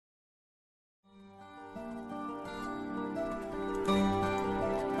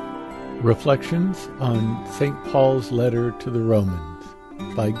Reflections on St. Paul's Letter to the Romans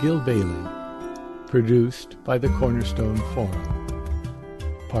by Gil Bailey, produced by the Cornerstone Forum.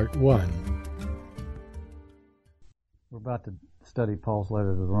 Part 1. We're about to study Paul's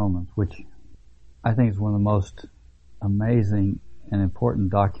letter to the Romans, which I think is one of the most amazing and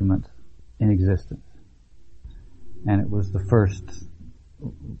important documents in existence. And it was the first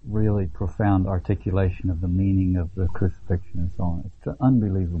really profound articulation of the meaning of the crucifixion and so on. It's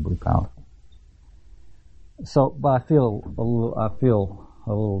unbelievably powerful. So, but I feel a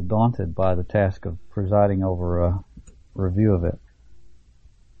little daunted by the task of presiding over a review of it.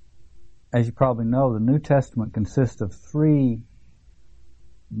 As you probably know, the New Testament consists of three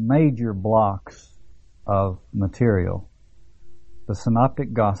major blocks of material. The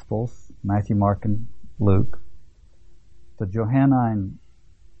Synoptic Gospels, Matthew, Mark, and Luke. The Johannine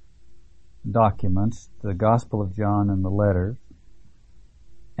documents, the Gospel of John and the letters.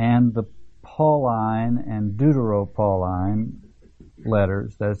 And the Pauline and Deutero-Pauline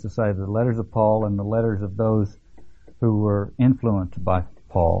letters, that is to say, the letters of Paul and the letters of those who were influenced by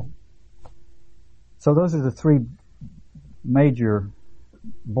Paul. So those are the three major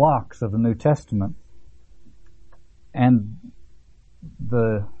blocks of the New Testament. And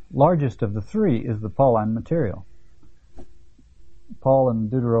the largest of the three is the Pauline material. Paul and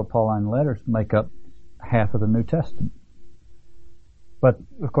Deutero-Pauline letters make up half of the New Testament. But,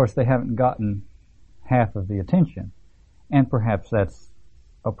 of course, they haven't gotten half of the attention. And perhaps that's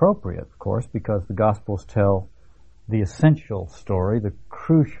appropriate, of course, because the Gospels tell the essential story, the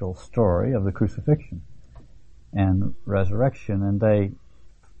crucial story of the crucifixion and resurrection, and they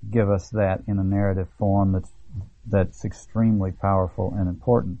give us that in a narrative form that's extremely powerful and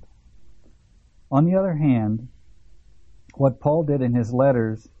important. On the other hand, what Paul did in his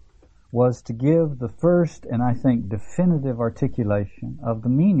letters was to give the first and I think definitive articulation of the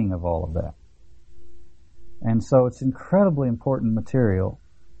meaning of all of that. And so it's incredibly important material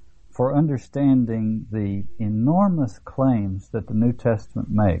for understanding the enormous claims that the New Testament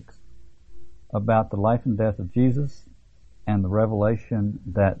makes about the life and death of Jesus and the revelation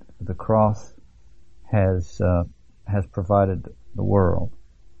that the cross has provided the world.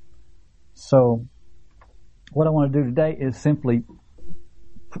 So what I want to do today is simply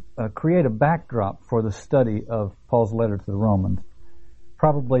create a backdrop for the study of Paul's letter to the Romans.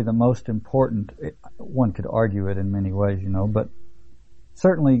 Probably the most important, one could argue it in many ways, but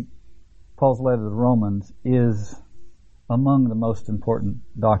certainly Paul's letter to the Romans is among the most important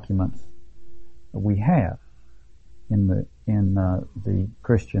documents we have in the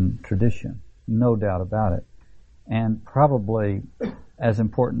Christian tradition, no doubt about it, and probably as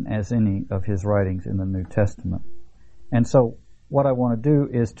important as any of his writings in the New Testament. And so what I want to do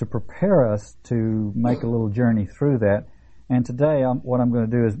is to prepare us to make a little journey through that. And today what I'm going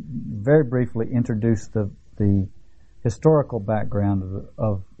to do is very briefly introduce the historical background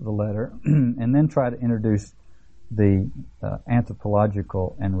of the letter and then try to introduce the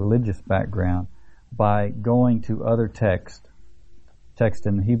anthropological and religious background by going to other text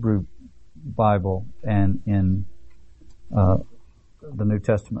in the Hebrew Bible and in the New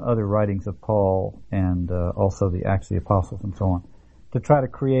Testament, other writings of Paul and also the Acts of the Apostles and so on, to try to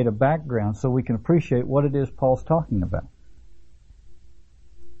create a background so we can appreciate what it is Paul's talking about.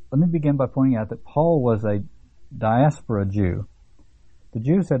 Let me begin by pointing out that Paul was a diaspora Jew. The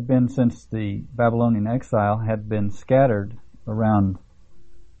Jews had been, since the Babylonian exile, had been scattered around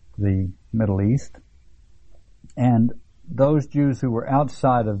the Middle East, and those Jews who were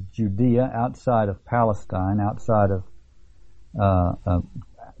outside of Judea, outside of Palestine, outside of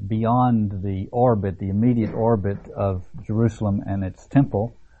beyond the immediate orbit of Jerusalem and its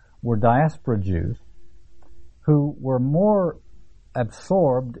temple, were diaspora Jews who were more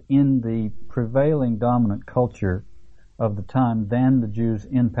absorbed in the prevailing dominant culture of the time than the Jews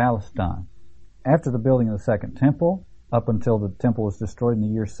in Palestine. After the building of the Second Temple, up until the temple was destroyed in the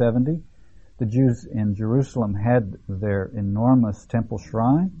year 70, the Jews in Jerusalem had their enormous temple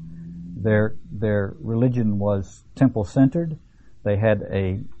shrine. Their religion was temple-centered. They had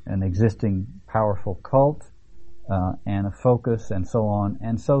an existing powerful cult and a focus and so on,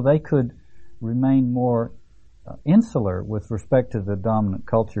 and so they could remain more insular with respect to the dominant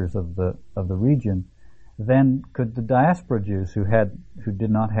cultures of the region than could the diaspora Jews who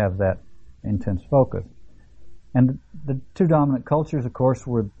did not have that intense focus. And the two dominant cultures, of course,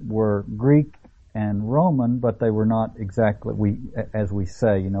 were Greek and Roman, but they were not exactly, we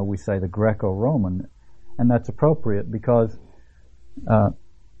say the Greco-Roman, and that's appropriate because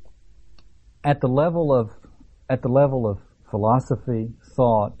at the level of philosophy,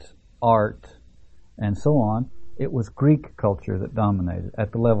 thought, art, and so on, it was Greek culture that dominated.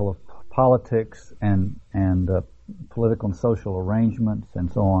 At the level of politics and political and social arrangements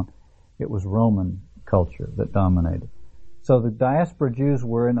and so on. It was Roman culture that dominated. So the diaspora Jews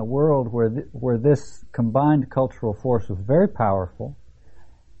were in a world where this combined cultural force was very powerful.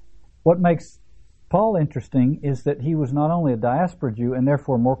 What makes Paul interesting is that he was not only a diaspora Jew and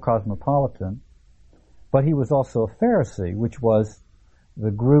therefore more cosmopolitan, but he was also a Pharisee, which was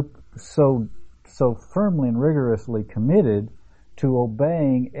the group so firmly and rigorously committed to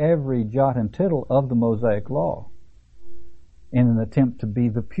obeying every jot and tittle of the Mosaic law in an attempt to be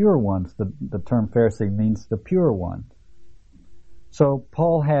the pure ones. The term Pharisee means the pure ones. So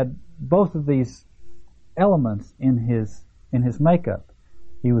Paul had both of these elements in his makeup.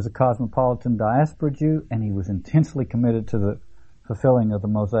 He was a cosmopolitan diaspora Jew, and he was intensely committed to the fulfilling of the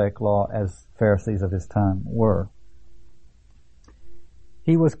Mosaic law as Pharisees of his time were.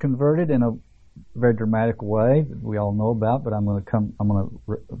 He was converted in a very dramatic way that we all know about, but I'm going to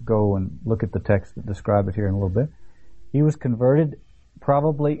go and look at the text that describe it here in a little bit. He was converted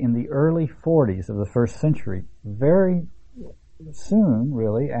probably in the early 40s of the first century, very soon,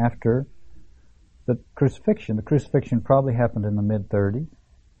 really, after the crucifixion. The crucifixion probably happened in the mid-30s,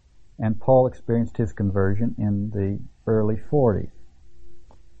 and Paul experienced his conversion in the early 40s.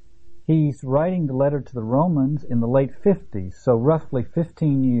 He's writing the letter to the Romans in the late 50s, so roughly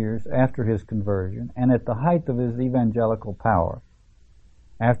 15 years after his conversion, and at the height of his evangelical power.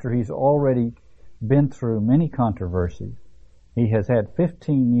 After he's already been through many controversies, he has had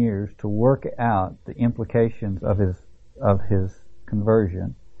 15 years to work out the implications of his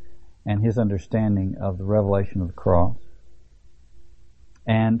conversion and his understanding of the revelation of the cross.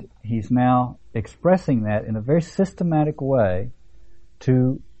 And he's now expressing that in a very systematic way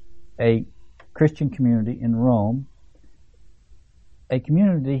to a Christian community in Rome, a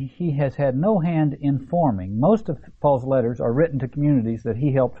community he has had no hand in forming. Most of Paul's letters are written to communities that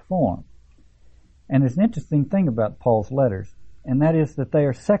he helped form. And there's an interesting thing about Paul's letters, and that is that they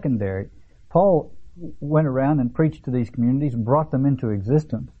are secondary. Paul went around and preached to these communities, brought them into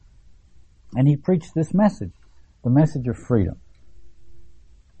existence, and he preached this message, the message of freedom.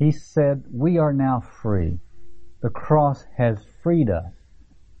 He said, we are now free. The cross has freed us.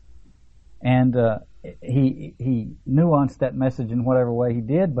 And he nuanced that message in whatever way he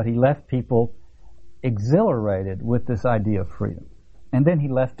did, but he left people exhilarated with this idea of freedom. And then he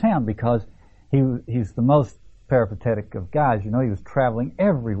left town because he's the most peripatetic of guys. You know, he was traveling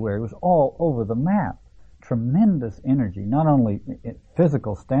everywhere. He was all over the map. Tremendous energy, not only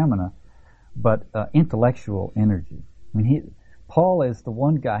physical stamina, but intellectual energy. I mean, Paul is the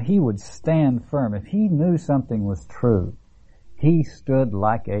one guy, he would stand firm. If he knew something was true, he stood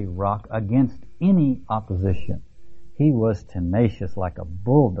like a rock against any opposition. He was tenacious like a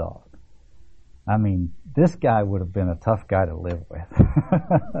bulldog. I mean, this guy would have been a tough guy to live with.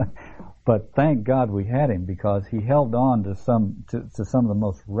 But thank God we had him, because he held on to some of the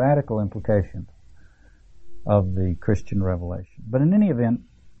most radical implications of the Christian revelation. But in any event,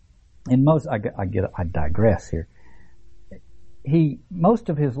 I digress here. Most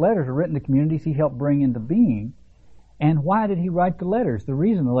of his letters are written to communities he helped bring into being. And why did he write the letters? The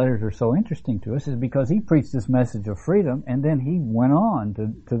reason the letters are so interesting to us is because he preached this message of freedom, and then he went on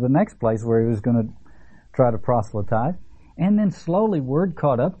to the next place where he was going to try to proselytize. And then slowly word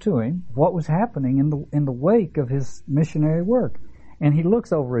caught up to him what was happening in the wake of his missionary work. And he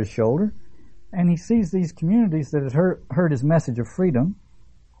looks over his shoulder, and he sees these communities that had heard his message of freedom,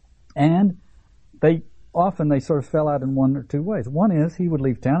 and they sort of fell out in one or two ways. One is he would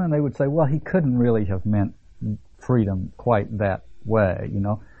leave town, and they would say, well, he couldn't really have meant freedom quite that way, you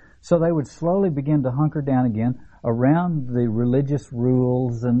know. So they would slowly begin to hunker down again around the religious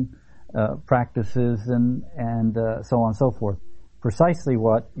rules and practices and so on and so forth. Precisely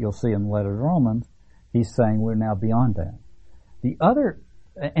what you'll see in the letter to Romans, he's saying we're now beyond that. The other,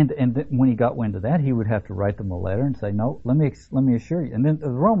 and when he got wind of that, he would have to write them a letter and say, no, let me assure you. And then the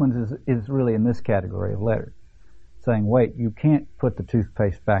Romans is really in this category of letters, saying, wait, you can't put the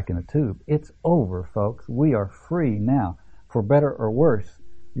toothpaste back in the tube. It's over, folks. We are free now. For better or worse,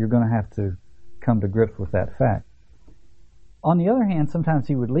 you're going to have to come to grips with that fact. On the other hand, sometimes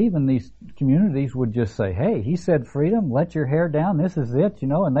he would leave, and these communities would just say, hey, he said freedom, let your hair down, this is it, you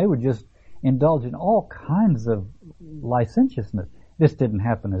know, and they would just indulge in all kinds of licentiousness. This didn't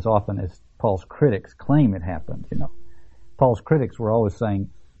happen as often as Paul's critics claim it happened, you know. Paul's critics were always saying,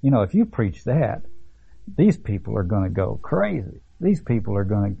 you know, if you preach that, these people are going to go crazy. These people are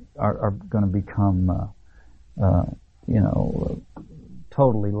going to become,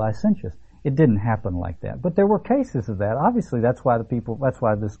 totally licentious. It didn't happen like that, but there were cases of that. Obviously, that's why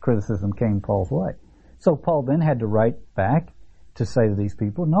this criticism came Paul's way. So Paul then had to write back to say to these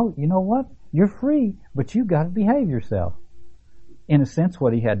people, no, you know what? You're free, but you've got to behave yourself. In a sense,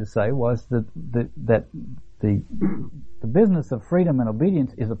 what he had to say was that the business of freedom and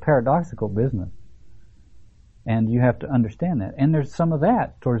obedience is a paradoxical business. And you have to understand that. And there's some of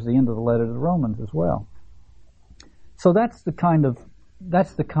that towards the end of the letter to the Romans as well. So that's the kind of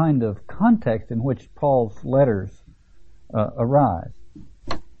context in which Paul's letters arise.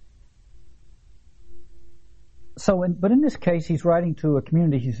 But in this case, he's writing to a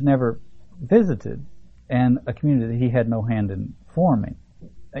community he's never visited, and a community that he had no hand in forming.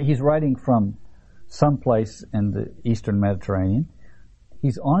 He's writing from someplace in the eastern Mediterranean.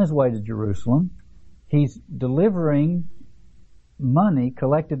 He's on his way to Jerusalem. He's delivering money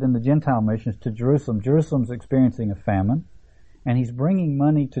collected in the Gentile missions to Jerusalem. Jerusalem's experiencing a famine, and he's bringing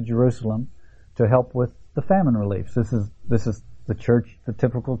money to Jerusalem to help with the famine relief. This is the church, the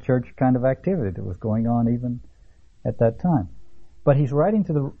typical church kind of activity that was going on even at that time. But he's writing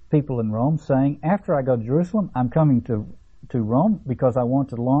to the people in Rome saying, after I go to Jerusalem, I'm coming to Rome because I want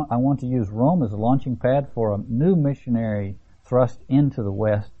to use Rome as a launching pad for a new missionary thrust into the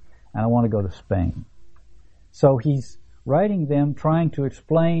West, and I want to go to Spain. So he's writing them, trying to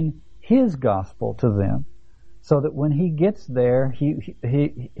explain his gospel to them, so that when he gets there,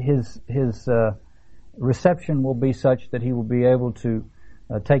 his reception will be such that he will be able to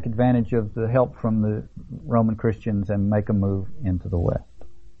take advantage of the help from the Roman Christians and make a move into the West.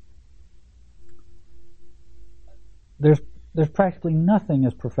 There's practically nothing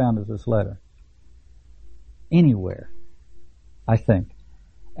as profound as this letter anywhere, I think.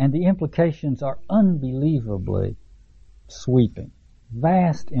 And the implications are unbelievably sweeping,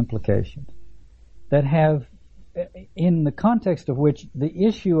 vast implications that have, in the context of which the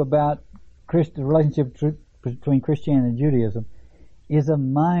issue about the relationship between Christianity and Judaism is a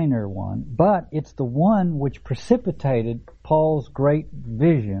minor one, but it's the one which precipitated Paul's great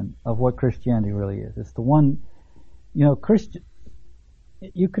vision of what Christianity really is. It's the one, you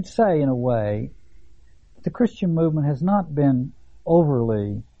could say in a way, the Christian movement has not been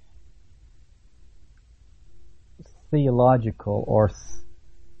overly theological or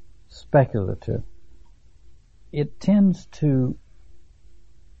speculative. It tends to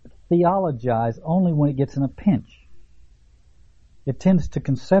theologize only when it gets in a pinch. It tends to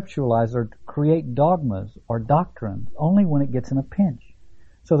conceptualize or create dogmas or doctrines only when it gets in a pinch.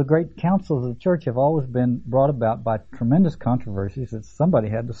 So the great councils of the church have always been brought about by tremendous controversies that somebody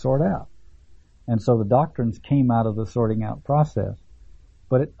had to sort out. And so the doctrines came out of the sorting out process.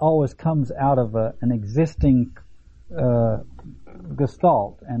 But it always comes out of an existing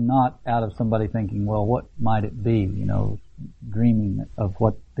gestalt and not out of somebody thinking, well, what might it be? Dreaming of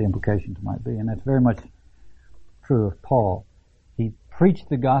what the implications might be. And that's very much true of Paul. He preached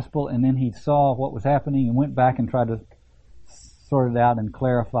the gospel and then he saw what was happening and went back and tried to sort it out and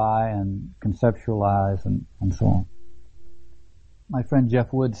clarify and conceptualize and so on. My friend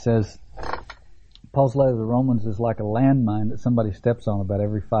Jeff Wood says Paul's letter to the Romans is like a landmine that somebody steps on about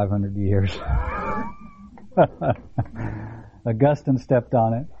every 500 years. Augustine stepped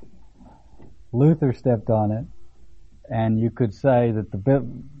on it. Luther stepped on it. And you could say that the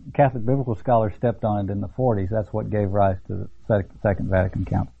Catholic biblical scholars stepped on it in the 40s. That's what gave rise to the Second Vatican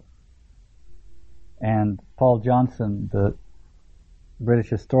Council. And Paul Johnson, the British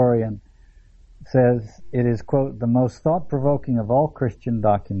historian, says it is, quote, the most thought-provoking of all Christian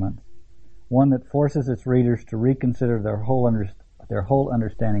documents, one that forces its readers to reconsider their whole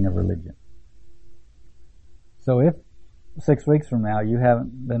understanding of religion. So if 6 weeks from now you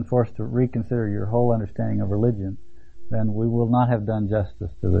haven't been forced to reconsider your whole understanding of religion, then we will not have done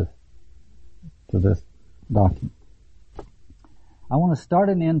justice to this document. I want to start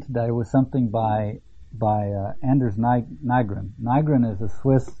and end today with something by Anders Nygren. Nygren is a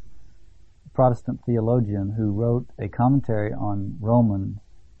Swiss Protestant theologian who wrote a commentary on Romans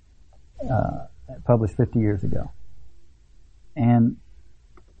published 50 years ago. And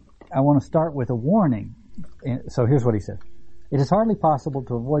I want to start with a warning. So here's what he says. It is hardly possible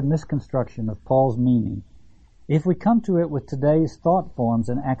to avoid misconstruction of Paul's meaning if we come to it with today's thought forms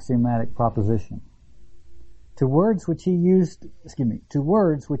and axiomatic propositions. To words which he used to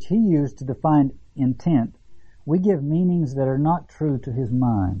define intent, we give meanings that are not true to his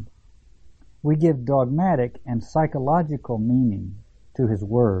mind. We give dogmatic and psychological meaning to his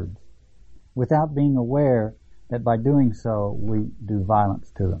words, without being aware that by doing so we do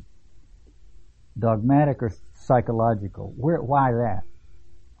violence to them. Dogmatic or psychological. Why that?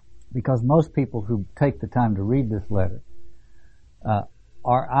 Because most people who take the time to read this letter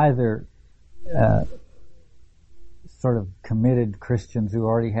are either sort of committed Christians who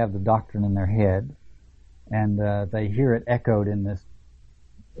already have the doctrine in their head, and they hear it echoed in this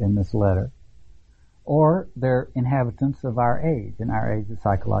letter, or they're inhabitants of our age, and our age is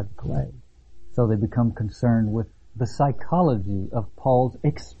psychological age. So they become concerned with the psychology of Paul's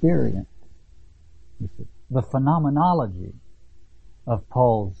experience, the phenomenology of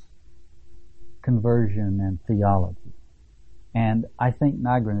Paul's conversion and theology. And I think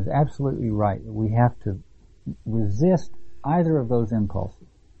Nygren is absolutely right. We have to resist either of those impulses,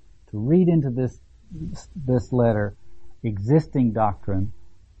 to read into this letter existing doctrine,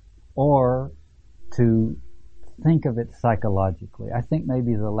 or to think of it psychologically. I think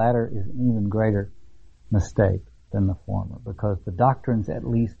maybe the latter is an even greater mistake than the former, because the doctrines at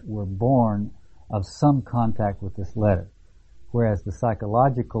least were born of some contact with this letter, whereas the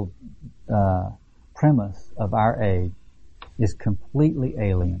psychological premise of our age is completely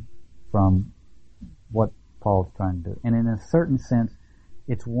alien from what Paul's trying to do. And in a certain sense,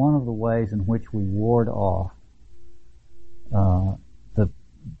 it's one of the ways in which we ward off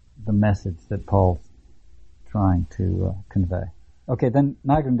the message that Paul's trying to convey. Okay, then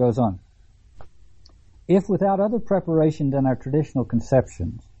Nygren goes on. If without other preparation than our traditional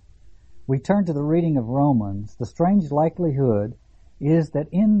conceptions, we turn to the reading of Romans, the strange likelihood is that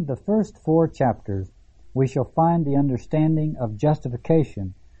in the first 4 chapters we shall find the understanding of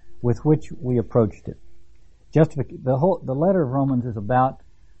justification with which we approached it. The letter of Romans is about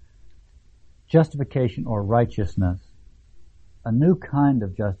justification or righteousness, a new kind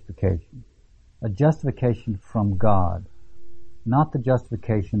of justification, a justification from God, not the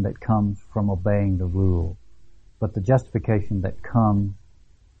justification that comes from obeying the rule, but the justification that comes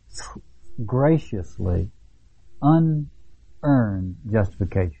graciously, unearned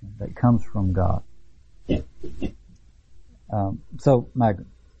justification that comes from God.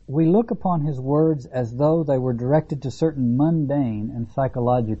 We look upon his words as though they were directed to certain mundane and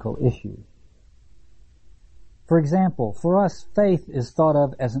psychological issues. For example, for us, faith is thought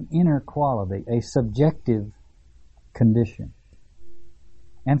of as an inner quality, a subjective condition.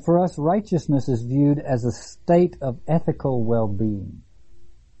 And for us, righteousness is viewed as a state of ethical well-being.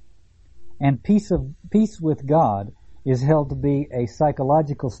 And peace with God is held to be a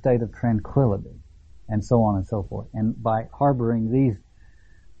psychological state of tranquility, and so on and so forth. And by harboring these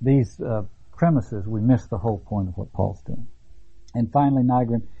premises, we miss the whole point of what Paul's doing. And finally,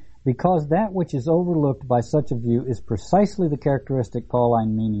 Nygren, because that which is overlooked by such a view is precisely the characteristic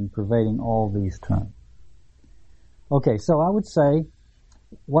Pauline meaning pervading all these terms. Okay, so I would say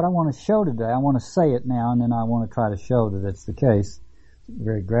what I want to show today, I want to say it now, and then I want to try to show that it's the case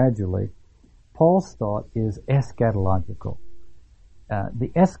very gradually. Paul's thought is eschatological.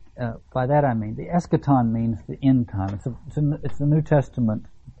 By that I mean the eschaton means the end time. It's a New Testament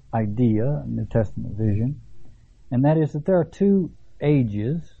idea, a New Testament vision, and that is that there are 2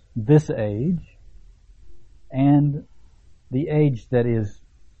 ages, this age and the age that is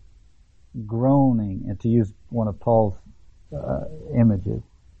groaning, and to use one of Paul's images,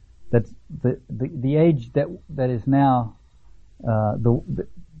 that's the age that is now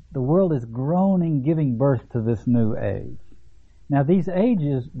the world is groaning, giving birth to this new age. Now these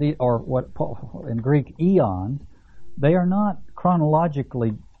ages, or what Paul, in Greek eons, they are not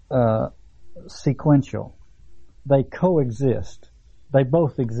chronologically sequential. They coexist. They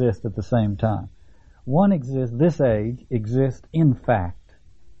both exist at the same time. One exists, this age exists in fact.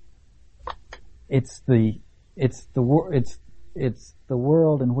 It's the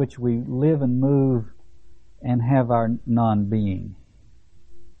world in which we live and move and have our non-being.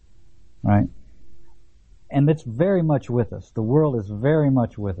 Right? And it's very much with us. The world is very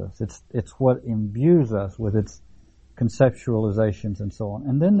much with us. It's what imbues us with its conceptualizations and so on.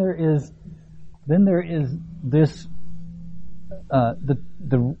 And then there is this the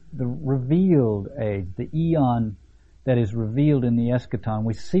revealed age, the eon that is revealed in the eschaton.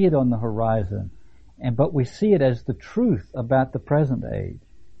 We see it on the horizon, but we see it as the truth about the present age.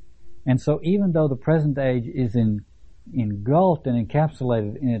 And so even though the present age is engulfed and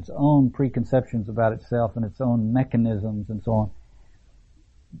encapsulated in its own preconceptions about itself and its own mechanisms and so on,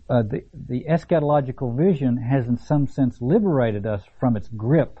 the eschatological vision has in some sense liberated us from its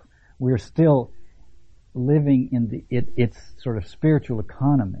grip. We're still living in its sort of spiritual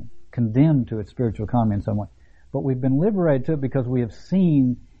economy, condemned to its spiritual economy in some way. But we've been liberated to it because we have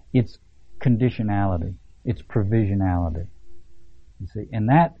seen its conditionality, its provisionality. You see, and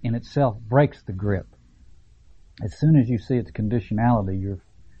that in itself breaks the grip. As soon as you see its conditionality, you're,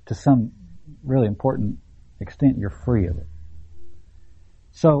 to some really important extent, you're free of it.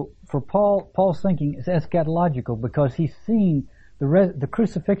 So for Paul's thinking is eschatological because he's seen the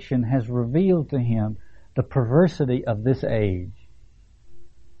crucifixion has revealed to him the perversity of this age.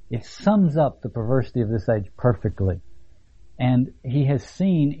 It sums up the perversity of this age perfectly. And he has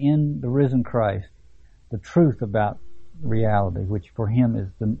seen in the risen Christ the truth about reality, which for him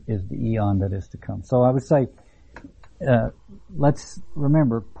is the eon that is to come. So I would say, let's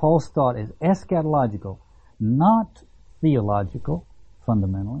remember, Paul's thought is eschatological, not theological,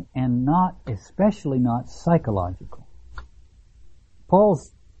 fundamentally, and especially not psychological.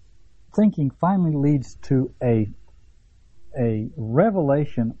 Paul's thinking finally leads to a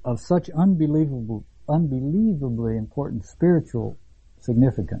revelation of such unbelievably important spiritual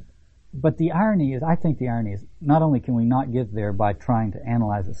significance. But I think the irony is, not only can we not get there by trying to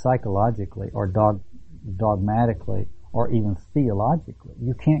analyze it psychologically or dogmatically or even theologically,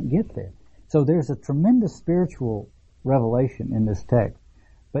 you can't get there. So there's a tremendous spiritual revelation in this text.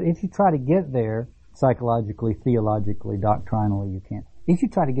 But if you try to get there psychologically, theologically, doctrinally, you can't. If you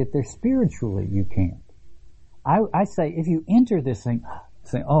try to get there spiritually, you can't. I say if you enter this thing,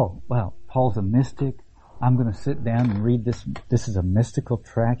 say, oh, well, Paul's a mystic. I'm going to sit down and read this. This is a mystical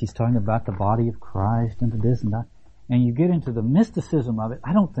tract. He's talking about the body of Christ and this and that. And you get into the mysticism of it.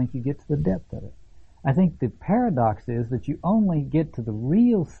 I don't think you get to the depth of it. I think the paradox is that you only get to the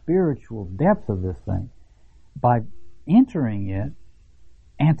real spiritual depth of this thing by entering it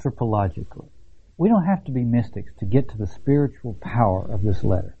anthropologically. We don't have to be mystics to get to the spiritual power of this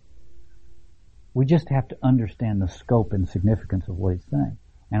letter. We just have to understand the scope and significance of what he's saying.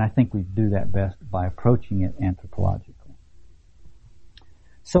 And I think we do that best by approaching it anthropologically.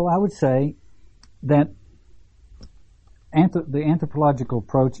 So I would say that the anthropological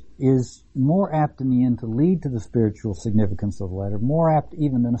approach is more apt in the end to lead to the spiritual significance of the letter, more apt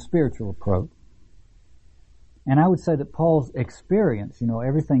even than a spiritual approach. And I would say that Paul's experience,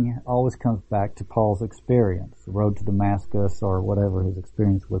 everything always comes back to Paul's experience, the road to Damascus or whatever, his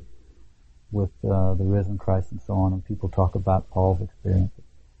experience with the risen Christ and so on, and people talk about Paul's experiences.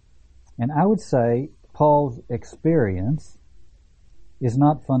 And I would say Paul's experience is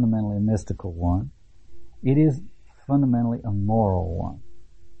not fundamentally a mystical one. It is fundamentally a moral one.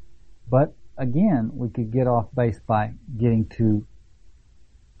 But again, we could get off base by getting too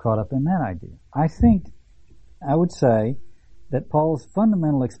caught up in that idea. I would say that Paul's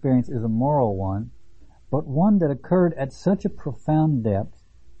fundamental experience is a moral one, but one that occurred at such a profound depth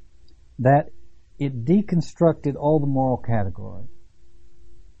that it deconstructed all the moral categories,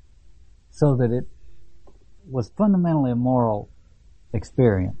 so that it was fundamentally a moral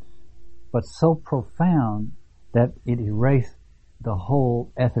experience, but so profound that it erased the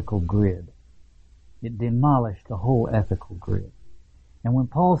whole ethical grid. It demolished the whole ethical grid. And when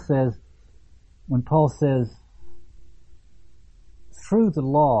Paul says, through the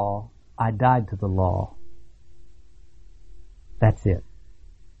law, I died to the law, that's it.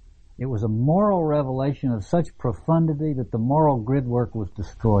 It was a moral revelation of such profundity that the moral gridwork was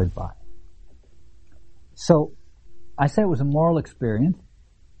destroyed by it. So, I say it was a moral experience.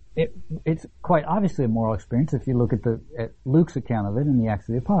 It's quite obviously a moral experience if you look at Luke's account of it in the Acts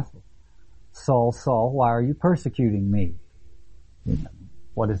of the Apostles. Saul, Saul, why are you persecuting me?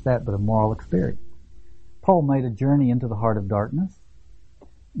 What is that but a moral experience? Paul made a journey into the heart of darkness,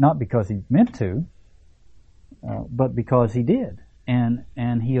 not because he meant to, but because he did.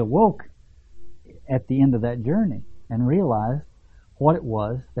 And he awoke at the end of that journey and realized what it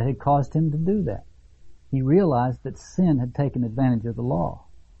was that had caused him to do that. He realized that sin had taken advantage of the law.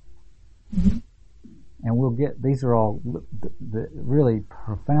 And these are all the really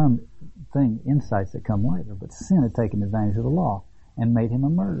profound insights that come later, but sin had taken advantage of the law and made him a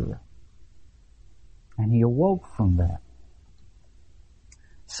murderer. And he awoke from that.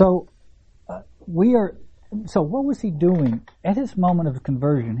 So, So what was he doing? At his moment of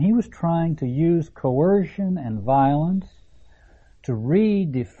conversion, he was trying to use coercion and violence to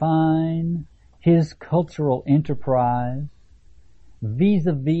redefine his cultural enterprise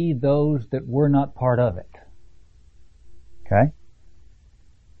vis-a-vis those that were not part of it. Okay?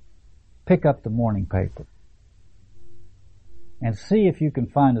 Pick up the morning paper and see if you can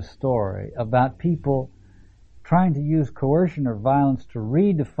find a story about people trying to use coercion or violence to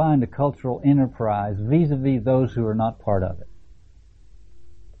redefine the cultural enterprise vis-a-vis those who are not part of it.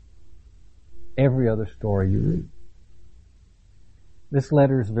 Every other story you read. This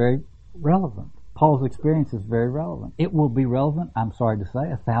letter is very relevant. Paul's experience is very relevant. It will be relevant, I'm sorry to say,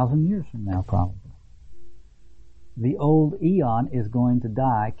 1,000 years from now probably. The old eon is going to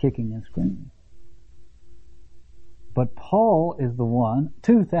die kicking and screaming. But Paul is the one,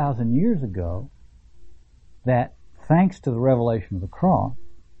 2,000 years ago, that, thanks to the revelation of the cross,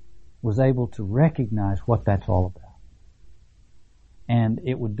 was able to recognize what that's all about. And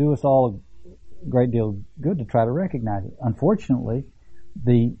it would do us all a great deal of good to try to recognize it. Unfortunately,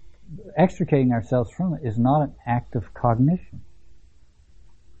 the extricating ourselves from it is not an act of cognition.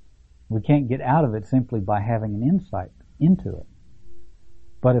 We can't get out of it simply by having an insight into it.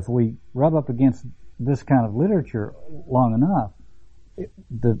 But if we rub up against this kind of literature long enough,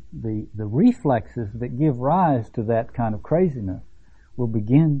 the reflexes that give rise to that kind of craziness will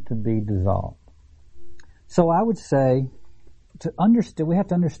begin to be dissolved. So I would say, we have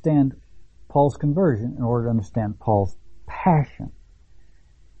to understand Paul's conversion in order to understand Paul's passion.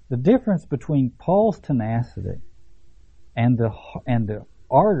 The difference between Paul's tenacity and the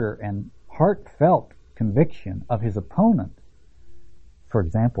ardor and heartfelt conviction of his opponent, for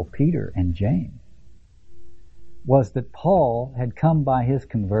example, Peter and James, was that Paul had come by his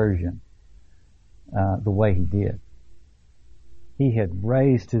conversion the way he did. He had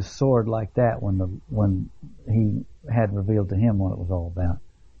raised his sword like that when he had revealed to him what it was all about,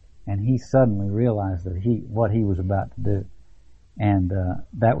 and he suddenly realized that what he was about to do, and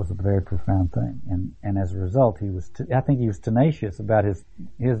that was a very profound thing. And as a result, I think he was tenacious about his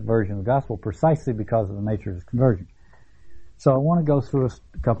version of the gospel precisely because of the nature of his conversion. So I want to go through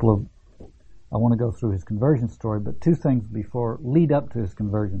I want to go through his conversion story, but two things lead up to his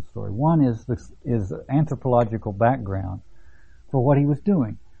conversion story. One is anthropological background for what he was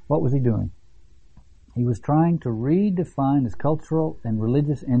doing. What was he doing? He was trying to redefine his cultural and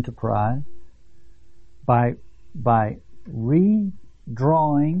religious enterprise by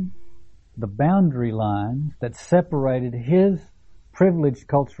redrawing the boundary lines that separated his privileged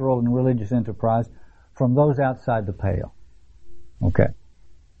cultural and religious enterprise from those outside the pale. Okay.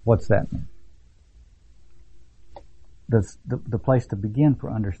 What's that mean? The place to begin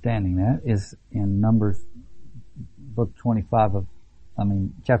for understanding that is in Numbers, chapter 25 of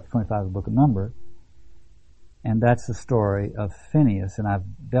the book of Numbers. And that's the story of Phineas, and I've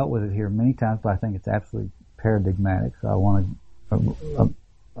dealt with it here many times, but I think it's absolutely paradigmatic, so I want to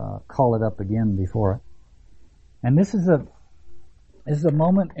call it up again before it. And this is a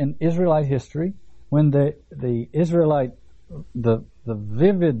moment in Israelite history when the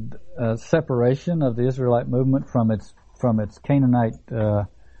vivid separation of the Israelite movement from its Canaanite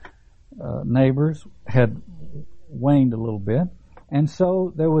neighbors had waned a little bit, and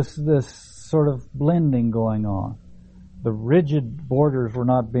so there was this sort of blending going on. The rigid borders were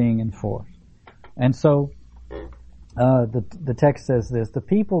not being enforced, and so the text says this: the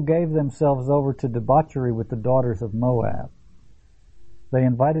people gave themselves over to debauchery with the daughters of Moab. They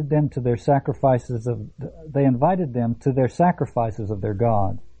invited them to their sacrifices of their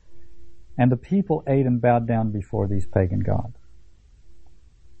gods, and the people ate and bowed down before these pagan gods.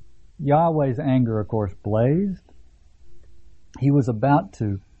 Yahweh's anger, of course, blazed. He was about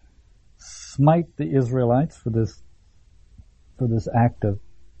to smite the Israelites for this act of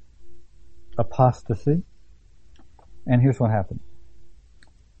apostasy. And here's what happened.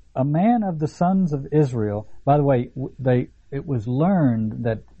 A man of the sons of Israel, by the way, it was learned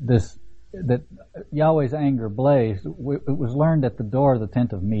that Yahweh's anger blazed. It was learned at the door of the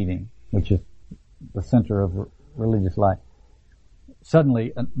tent of meeting, which is the center of religious life.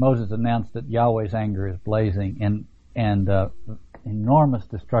 Suddenly, Moses announced that Yahweh's anger is blazing, and enormous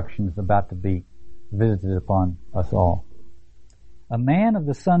destruction is about to be visited upon us all. A man of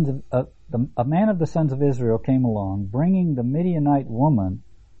the sons of Israel came along, bringing the Midianite woman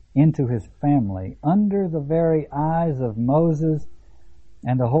into his family under the very eyes of Moses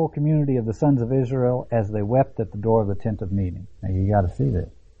and the whole community of the sons of Israel as they wept at the door of the tent of meeting. Now you got to see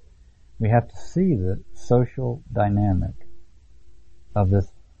this. We have to see the social dynamic of this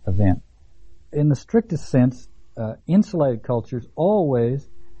event. In the strictest sense, insulated cultures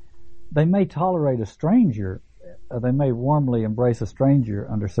they may tolerate a stranger, they may warmly embrace a stranger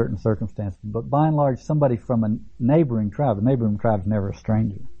under certain circumstances, but by and large somebody from a neighboring tribe is never a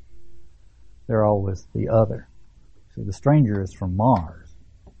stranger. They're always the other. So the stranger is from Mars.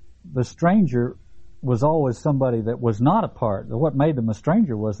 The stranger was always somebody that was not a part. What made them a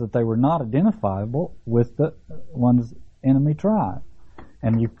stranger was that they were not identifiable with the one's enemy tribe.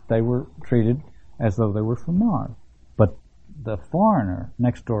 And they were treated as though they were from Mars. But the foreigner,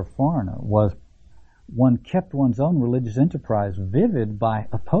 next door foreigner, one kept one's own religious enterprise vivid by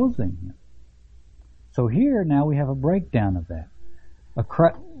opposing him. So here now we have a breakdown of that.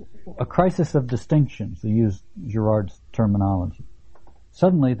 A crisis of distinctions, to use Girard's terminology.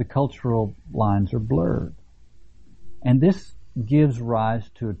 Suddenly the cultural lines are blurred. And this gives rise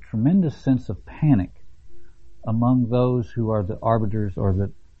to a tremendous sense of panic among those who are the arbiters or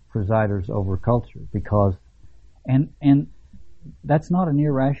the presiders over culture, because and that's not an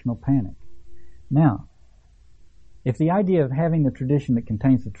irrational panic. Now, if the idea of having the tradition that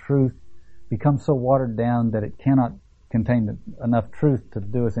contains the truth becomes so watered down that it cannot contain enough truth to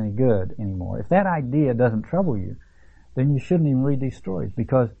do us any good anymore. If that idea doesn't trouble you, then you shouldn't even read these stories,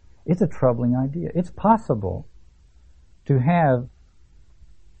 because it's a troubling idea. It's possible to have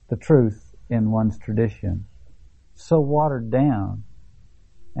the truth in one's tradition so watered down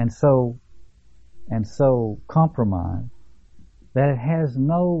and so compromised that it has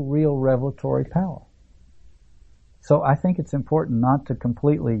no real revelatory power. So I think it's important not to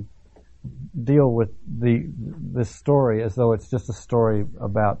completely deal with this story as though it's just a story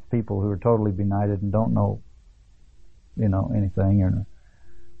about people who are totally benighted and don't know, anything, or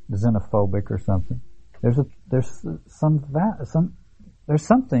xenophobic or something. There's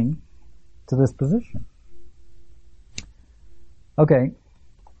something to this position. Okay,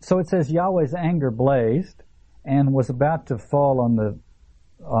 so it says Yahweh's anger blazed and was about to fall on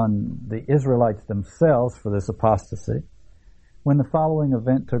the Israelites themselves for this apostasy when the following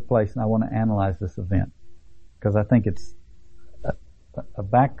event took place, and I want to analyze this event because I think it's a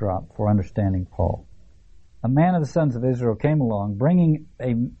backdrop for understanding Paul. A man of the sons of Israel came along, bringing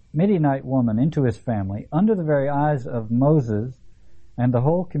a Midianite woman into his family under the very eyes of Moses and the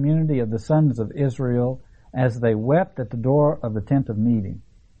whole community of the sons of Israel as they wept at the door of the tent of meeting.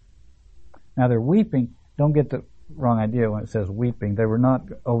 Now they're weeping. Don't get the wrong idea when it says weeping. They were not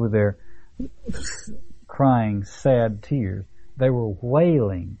over there crying sad tears. They were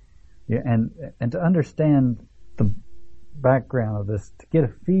wailing. And to understand the background of this, to get a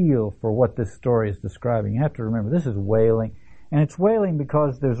feel for what this story is describing, you have to remember this is wailing. And it's wailing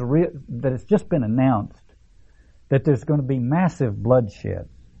because that it's just been announced that there's going to be massive bloodshed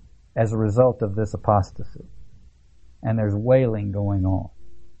as a result of this apostasy. And there's wailing going on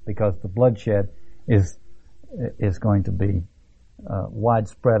because the bloodshed is going to be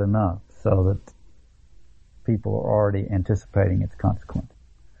widespread enough so that people are already anticipating its consequences.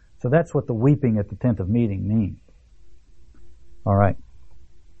 So that's what the weeping at the tent of meeting means. All right.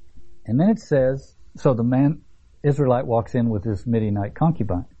 And then it says, so the man, Israelite, walks in with his Midianite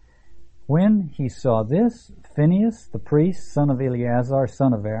concubine. When he saw this, Phinehas, the priest, son of Eleazar,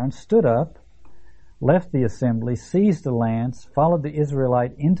 son of Aaron, stood up, left the assembly, seized a lance, followed the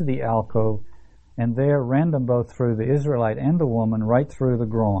Israelite into the alcove, and there ran them both through, the Israelite and the woman, right through the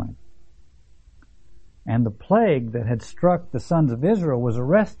groin. And the plague that had struck the sons of Israel was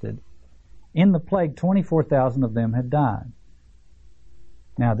arrested. In the plague, 24,000 of them had died.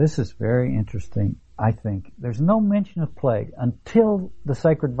 Now, this is very interesting, I think. There's no mention of plague until the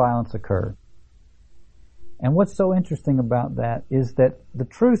sacred violence occurred. And what's so interesting about that is that the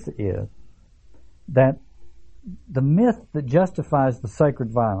truth is that the myth that justifies the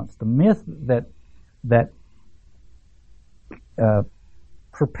sacred violence, the myth that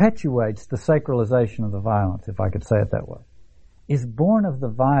perpetuates the sacralization of the violence, if I could say it that way, is born of the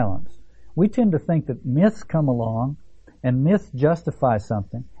violence. We tend to think that myths come along and myths justify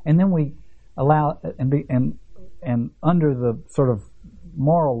something, and then we allow and under the sort of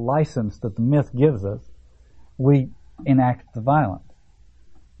moral license that the myth gives us, we enact the violence.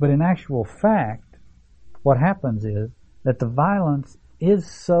 But in actual fact, what happens is that the violence is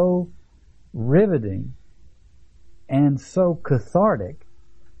so riveting and so cathartic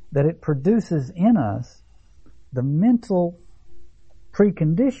that it produces in us the mental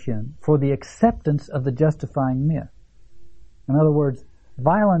precondition for the acceptance of the justifying myth. In other words,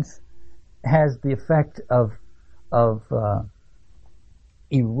 violence has the effect of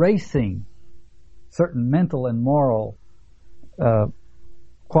erasing certain mental and moral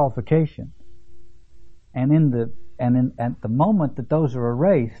qualifications, and at the moment that those are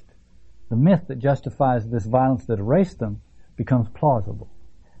erased, the myth that justifies this violence that erased them becomes plausible.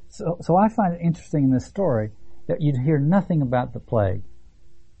 So I find it interesting in this story that you'd hear nothing about the plague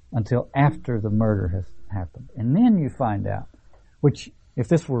until after the murder has happened, and then you find out, which if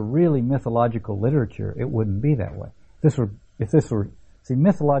this were really mythological literature, it wouldn't be that way. If this were,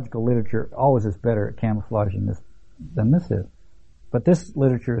 mythological literature always is better at camouflaging this than this is. But this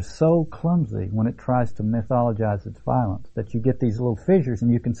literature is so clumsy when it tries to mythologize its violence that you get these little fissures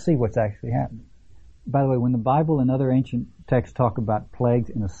and you can see what's actually happening. By the way, when the Bible and other ancient texts talk about plagues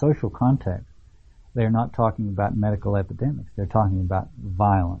in a social context, they're not talking about medical epidemics. They're talking about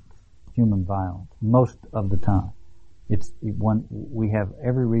violence, human violence, most of the time. We have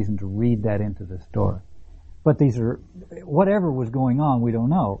every reason to read that into this story. But these are, whatever was going on, we don't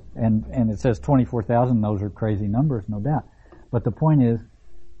know. And it says 24,000, those are crazy numbers, no doubt. But the point is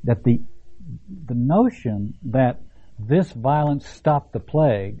that the notion that this violence stopped the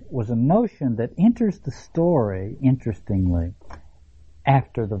plague was a notion that enters the story, interestingly,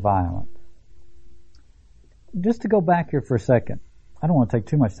 after the violence. Just to go back here for a second, I don't want to take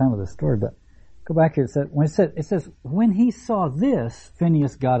too much time with this story, but Go back here. It says, when he saw this,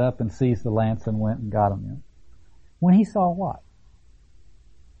 Phinehas got up and seized the lance and went and got him. You know? When he saw what?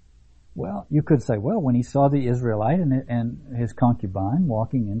 Well, you could say, well, when he saw the Israelite and his concubine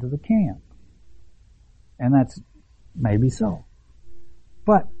walking into the camp. And that's maybe so.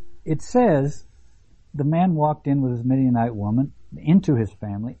 But it says the man walked in with his Midianite woman into his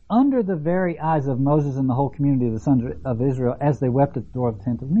family under the very eyes of Moses and the whole community of the sons of Israel as they wept at the door of the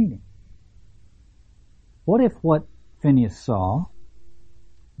tent of meeting. What if what Phinehas saw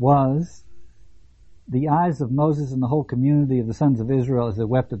was the eyes of Moses and the whole community of the sons of Israel as they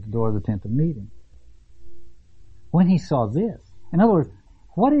wept at the door of the tent of meeting? When he saw this. In other words,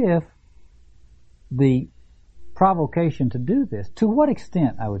 what if the provocation to do this, to what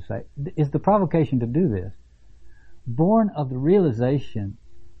extent, I would say, is the provocation to do this born of the realization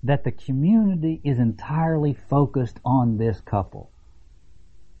that the community is entirely focused on this couple?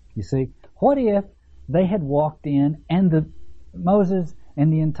 You see, what if they had walked in and Moses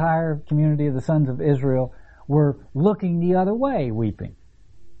and the entire community of the sons of Israel were looking the other way, weeping?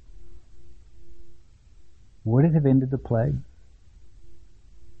 Would it have ended the plague?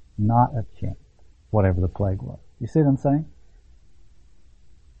 Not a chance, whatever the plague was. You see what I'm saying?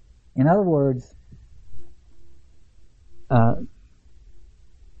 In other words,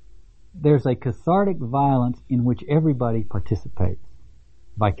 there's a cathartic violence in which everybody participates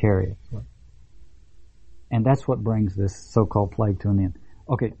vicariously. And that's what brings this so-called plague to an end.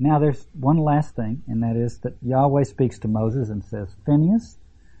 Okay, now there's one last thing, and that is that Yahweh speaks to Moses and says, Phinehas,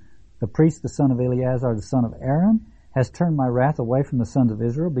 the priest, the son of Eleazar, the son of Aaron, has turned my wrath away from the sons of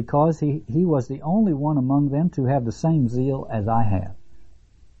Israel, because he was the only one among them to have the same zeal as I have.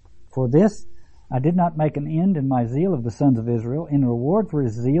 For this I did not make an end in my zeal of the sons of Israel. In reward for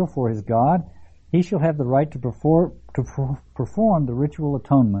his zeal for his God, he shall have the right to perform the ritual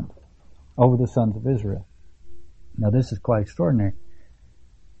atonement over the sons of Israel. Now this is quite extraordinary.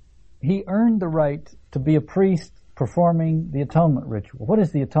 He earned the right to be a priest performing the atonement ritual. What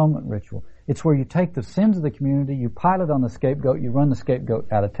is the atonement ritual? It's where you take the sins of the community, you pile it on the scapegoat, you run the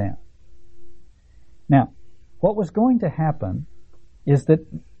scapegoat out of town. Now, what was going to happen is that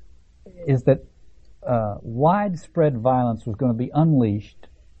widespread violence was going to be unleashed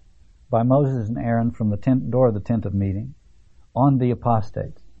by Moses and Aaron from the door of the tent of meeting on the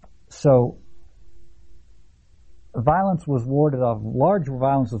apostates. So violence was warded off, large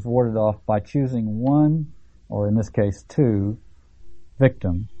violence was warded off by choosing one, or in this case two,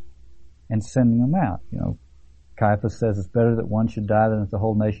 victims and sending them out. You know, Caiaphas says it's better that one should die than that the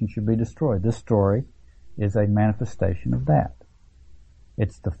whole nation should be destroyed. This story is a manifestation of that.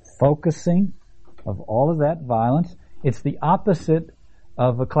 It's the focusing of all of that violence. It's the opposite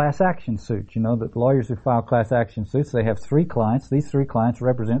of a class action suit. You know, that lawyers who file class action suits, they have 3 clients. These 3 clients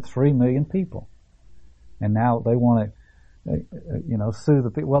represent 3 million people. And now they want to, sue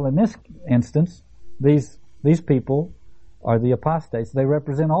the people. Well, in this instance, these people are the apostates. They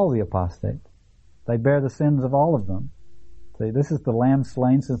represent all the apostates. They bear the sins of all of them. See, this is the Lamb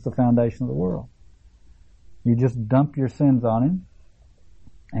slain since the foundation of the world. You just dump your sins on him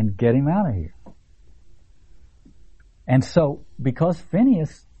and get him out of here. And so, because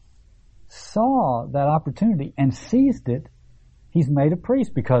Phinehas saw that opportunity and seized it, he's made a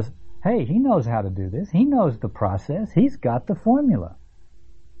priest because, hey, he knows how to do this. He knows the process. He's got the formula.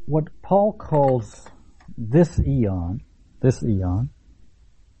 What Paul calls this eon is the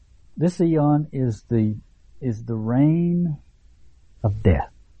reign of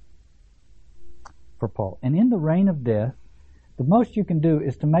death for Paul. And in the reign of death, the most you can do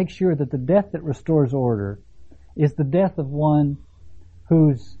is to make sure that the death that restores order is the death of one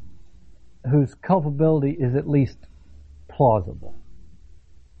whose culpability is at least plausible.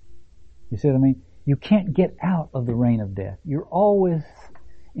 You see what I mean? You can't get out of the reign of death. You're always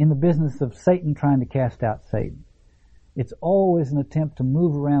in the business of Satan trying to cast out Satan. It's always an attempt to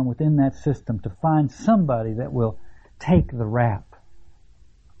move around within that system to find somebody that will take the rap.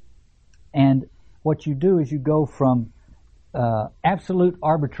 And what you do is you go from absolute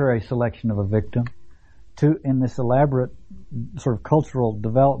arbitrary selection of a victim to, in this elaborate sort of cultural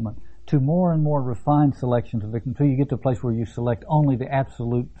development, to more and more refined selections of victims until you get to a place where you select only the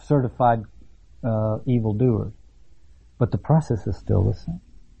absolute certified evildoers. But the process is still the same.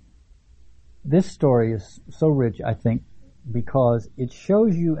 This story is so rich, I think, because it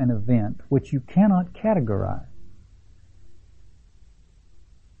shows you an event which you cannot categorize.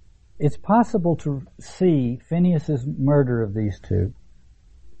 It's possible to see Phinehas' murder of these two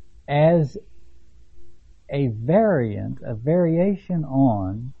as a variation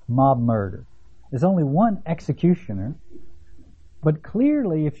on mob murder. There's only one executioner, But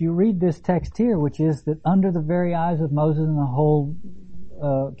clearly, if you read this text here, which is that under the very eyes of Moses and the whole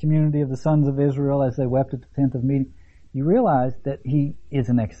community of the sons of Israel as they wept at the tent of meeting, you realize that he is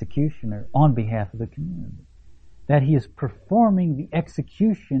an executioner on behalf of the community. That he is performing the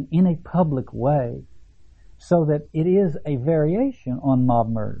execution in a public way so that it is a variation on mob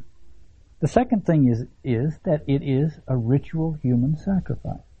murder. The second thing is that it is a ritual human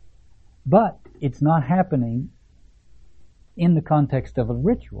sacrifice. But it's not happening in the context of a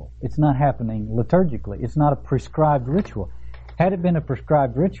ritual. It's not happening liturgically. It's not a prescribed ritual. Had it been a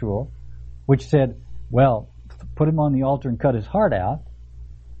prescribed ritual, which said, well, put him on the altar and cut his heart out,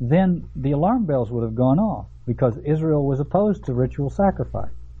 then the alarm bells would have gone off because Israel was opposed to ritual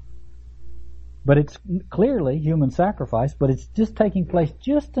sacrifice. But it's clearly human sacrifice, but it's just taking place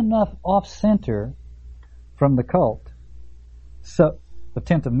just enough off-center from the cult. So the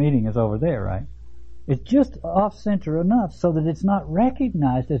tent of meeting is over there, right? It's just off-center enough so that it's not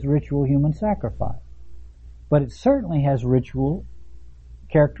recognized as ritual human sacrifice. But it certainly has ritual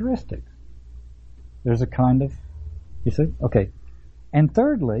characteristics. There's a kind of, you see? Okay. And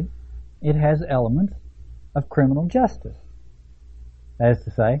thirdly, it has elements of criminal justice. That is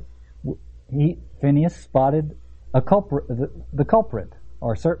to say, Phinehas spotted a culprit, the culprit,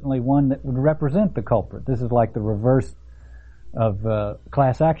 or certainly one that would represent the culprit. This is like the reverse of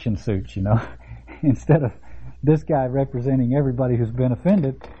class action suits, you know. Instead of this guy representing everybody who's been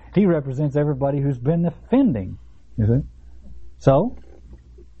offended, he represents everybody who's been offending, you see.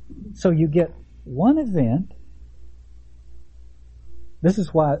 So you get one event. This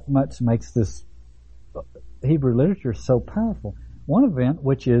is why much makes this Hebrew literature so powerful. One event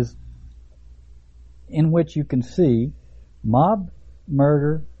in which you can see mob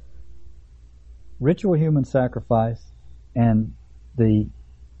murder, ritual human sacrifice, and the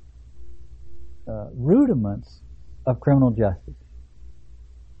rudiments of criminal justice,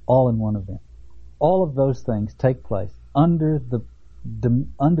 all in one event. All of those things take place under the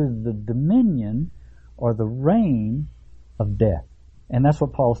dominion or the reign of death. And that's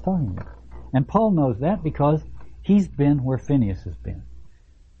what Paul's talking about. And Paul knows that because he's been where Phinehas has been.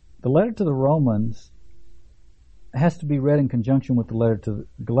 The letter to the Romans has to be read in conjunction with the letter to the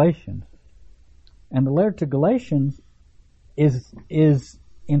Galatians. And the letter to Galatians is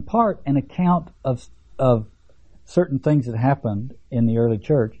in part an account of certain things that happened in the early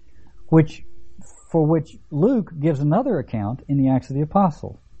church, for which Luke gives another account in the Acts of the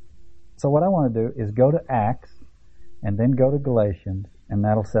Apostles. So what I want to do is go to Acts and then go to Galatians, and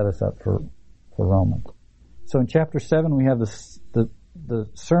that'll set us up for Romans. So in chapter 7 we have the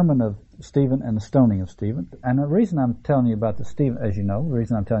sermon of Stephen and the stoning of Stephen. And the reason I'm telling you about as you know, the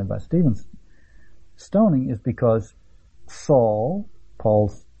reason I'm telling you about Stephen's stoning is because Saul,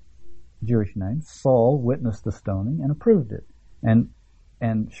 Paul's Jewish name, Saul witnessed the stoning and approved it.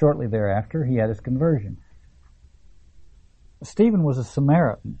 And shortly thereafter, he had his conversion. Stephen was a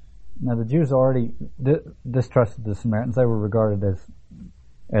Samaritan. Now, the Jews already distrusted the Samaritans. They were regarded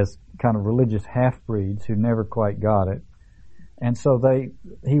as kind of religious half-breeds who never quite got it. And so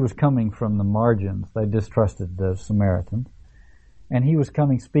he was coming from the margins. They distrusted the Samaritans. And he was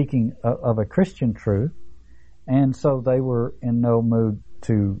coming speaking of a Christian truth. And so they were in no mood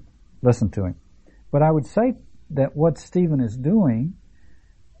to listen to him. But I would say that what Stephen is doing,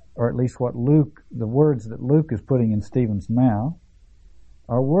 or at least the words that Luke is putting in Stephen's mouth,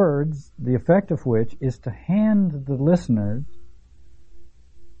 are words, the effect of which is to hand the listeners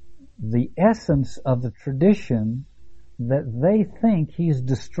the essence of the tradition that they think he's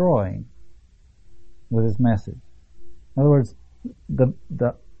destroying with his message. In other words, the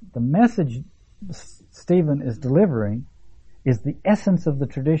message Stephen is delivering is the essence of the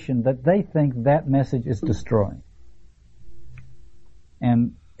tradition that they think that message is destroying.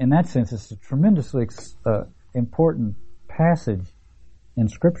 And in that sense, it's a tremendously important passage in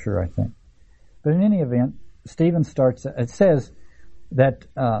Scripture, I think. But in any event, Stephen starts, it says that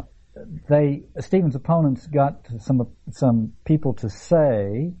Stephen's opponents got some people to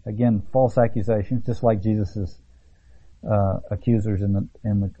say, again, false accusations, just like Jesus' accusers in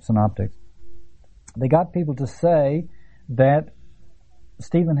the synoptics. They got people to say that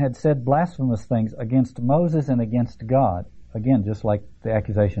Stephen had said blasphemous things against Moses and against God. Again, just like the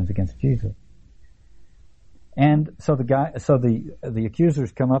accusations against Jesus. And so the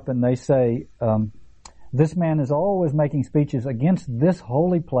accusers come up and they say, this man is always making speeches against this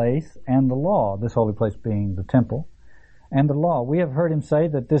holy place and the law, this holy place being the temple, and the law. We have heard him say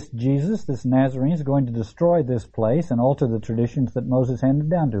that this Jesus, this Nazarene, is going to destroy this place and alter the traditions that Moses handed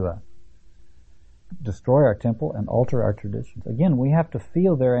down to us. Destroy our temple and alter our traditions. Again, we have to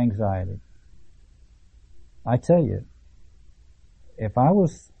feel their anxiety. I tell you, if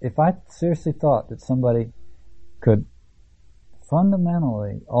I seriously thought that somebody could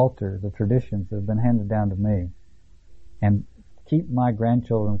fundamentally alter the traditions that have been handed down to me and keep my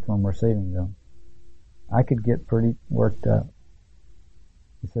grandchildren from receiving them, I could get pretty worked up.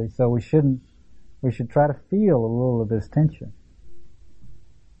 You see, so we should try to feel a little of this tension.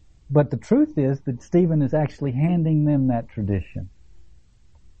 But the truth is that Stephen is actually handing them that tradition.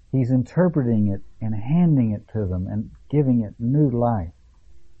 He's interpreting it and handing it to them and giving it new life.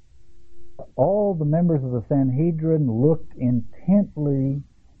 All the members of the Sanhedrin looked intently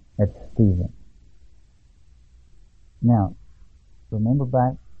at Stephen. Now, remember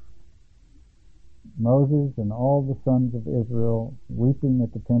back Moses and all the sons of Israel weeping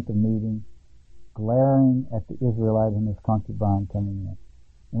at the tent of meeting, glaring at the Israelite and his concubine coming in.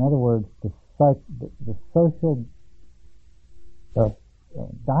 In other words, the social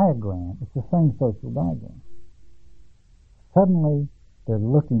diagram, it's the same social diagram. Suddenly, they're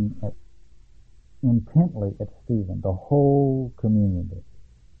looking intently at Stephen, the whole community.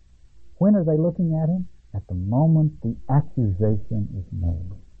 When are they looking at him? At the moment the accusation is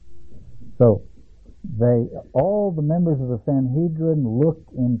made. So, all the members of the Sanhedrin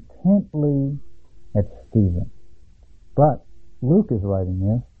looked intently at Stephen. But Luke is writing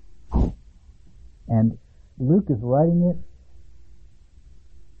this, and Luke is writing it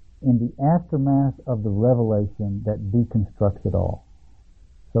in the aftermath of the revelation that deconstructs it all.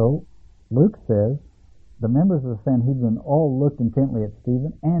 So, Luke says, the members of the Sanhedrin all looked intently at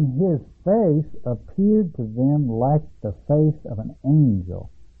Stephen, and his face appeared to them like the face of an angel.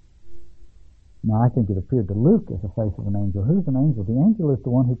 Now, I think it appeared to Luke as the face of an angel. Who's an angel? The angel is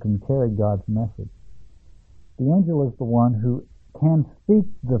the one who can carry God's message. The angel is the one who can speak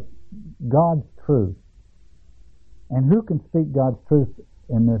God's truth. And who can speak God's truth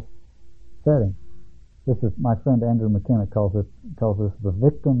in this setting? This is, my friend Andrew McKenna calls this the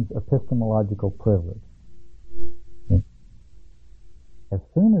victim's epistemological privilege. As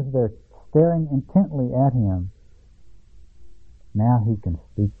soon as they're staring intently at him, now he can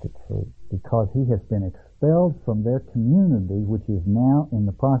speak the truth, because he has been expelled from their community, which is now in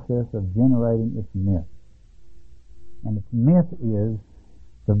the process of generating its myth. And its myth is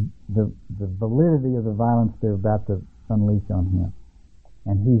the validity of the violence they're about to unleash on him.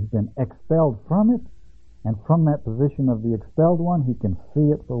 And he's been expelled from it, and from that position of the expelled one, he can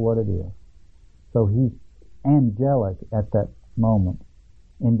see it for what it is. So he's angelic at that moment.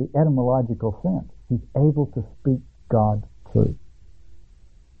 In the etymological sense, he's able to speak God's truth.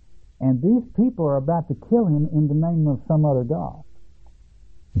 And these people are about to kill him in the name of some other god.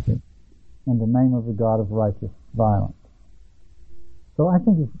 In the name of the God of righteous violence. So I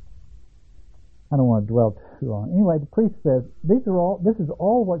think I don't want to dwell too long. Anyway, the priest says, this is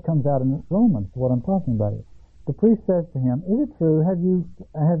all what comes out in Romans, what I'm talking about here. The priest says to him, is it true, have you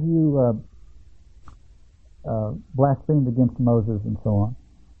blasphemed against Moses and so on?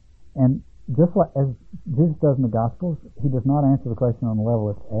 And just like as Jesus does in the Gospels, he does not answer the question on the level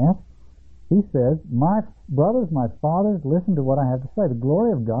it's asked. He says, my brothers, my fathers, listen to what I have to say. The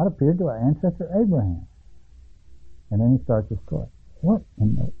glory of God appeared to our ancestor Abraham. And then he starts his story. What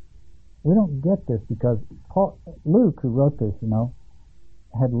in the... We don't get this because Luke, who wrote this,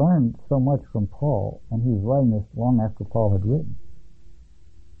 had learned so much from Paul, and he was writing this long after Paul had written.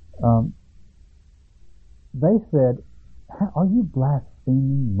 They said, are you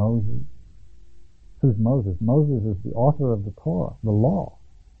blaspheming Moses? Who's Moses? Moses is the author of the Torah, the law.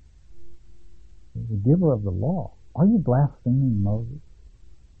 The giver of the law. Are you blaspheming Moses?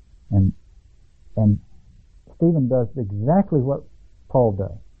 And Stephen does exactly what Paul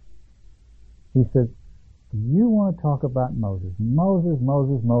does. He says, you want to talk about Moses. Moses.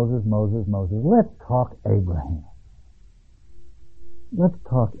 Let's talk Abraham. Let's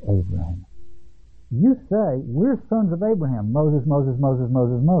talk Abraham. You say, we're sons of Abraham. Moses.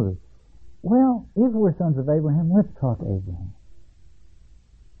 Well, if we're sons of Abraham, let's talk Abraham.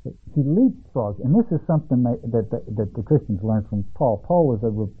 He leapfrogs, and this is something that the Christians learned from Paul. Paul was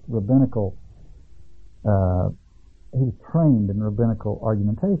a rabbinical, he was trained in rabbinical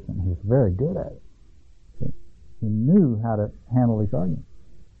argumentation. He was very good at it. He knew how to handle these arguments.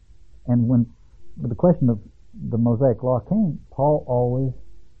 And when the question of the Mosaic Law came, Paul always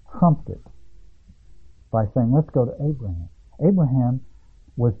trumped it by saying, let's go to Abraham. Abraham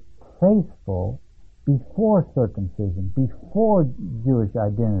was faithful before circumcision, before Jewish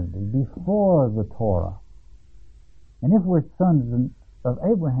identity, before the Torah. And if we're sons of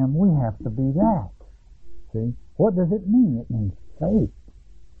Abraham, we have to be that. See? What does it mean? It means faith.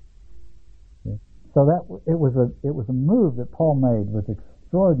 See? So it was a move that Paul made with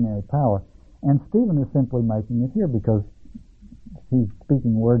extraordinary power. And Stephen is simply making it here because he's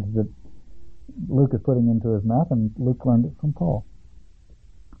speaking words that Luke is putting into his mouth, and Luke learned it from Paul.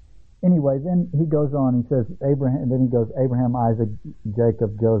 Anyway, then he goes on. He says Abraham, and then he goes Abraham, Isaac,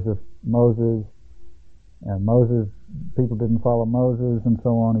 Jacob, Joseph, Moses. Moses, people didn't follow Moses, and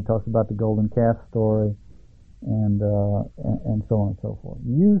so on. He talks about the golden calf story, and so on and so forth.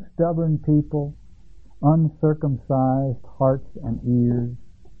 You stubborn people, uncircumcised hearts and ears,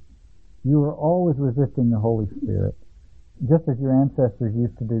 you are always resisting the Holy Spirit, just as your ancestors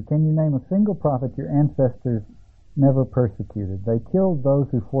used to do. Can you name a single prophet your ancestors never persecuted? They killed those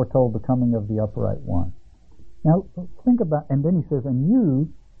who foretold the coming of the upright one. Now, think about, and then he says, and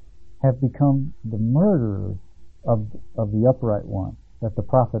you have become the murderers of the upright one that the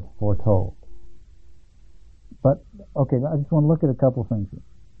prophets foretold. But, okay, I just want to look at a couple things here.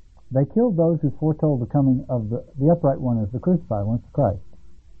 They killed those who foretold the coming of the upright one as the crucified one, it's Christ.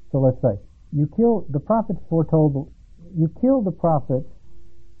 So let's say, you killed the prophets who killed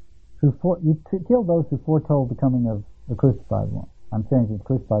those who foretold the coming of the crucified one. I'm saying it's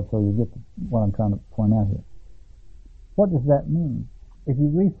crucified so you get what I'm trying to point out here. What does that mean? If you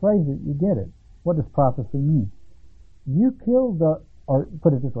rephrase it, you get it. What does prophecy mean? You killed or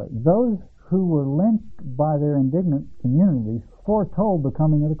put it this way, those who were lynched by their indignant communities foretold the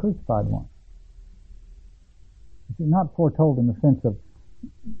coming of the crucified one. You see, not foretold in the sense of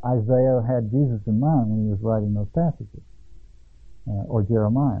Isaiah had Jesus in mind when he was writing those passages, or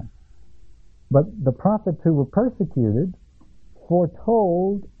Jeremiah. But the prophets who were persecuted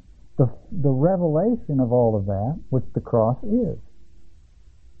foretold the revelation of all of that, which the cross is.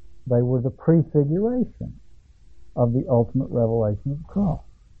 They were the prefiguration of the ultimate revelation of the cross.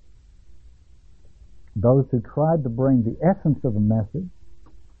 Those who tried to bring the essence of the message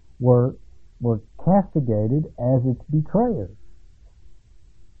were castigated as its betrayers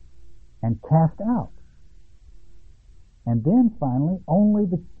and cast out. And then finally, only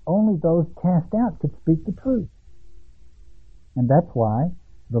those cast out could speak the truth. And that's why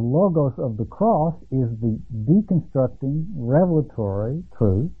the logos of the cross is the deconstructing, revelatory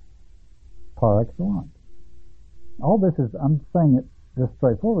truth par excellence. All this is, I'm saying it just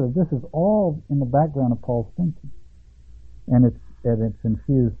straightforward, this is all in the background of Paul's thinking. And it's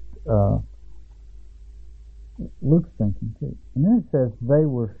infused Luke's thinking too. And then it says they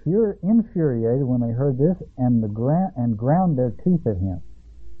were infuriated when they heard this and ground their teeth at him.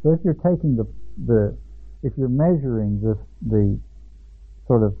 So if you're taking if you're measuring the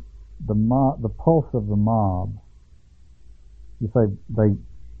sort of the pulse of the mob, you say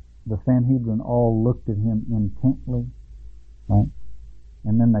the Sanhedrin all looked at him intently, right?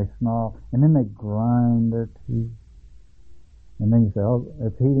 And then they snarl, and then they grind their teeth. And then you say, oh,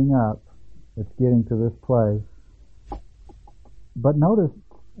 it's heating up. It's getting to this place. But notice,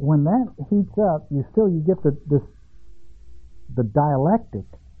 when that heats up, you get the dialectic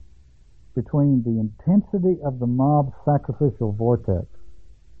between the intensity of the mob's sacrificial vortex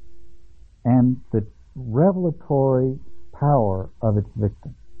and the revelatory power of its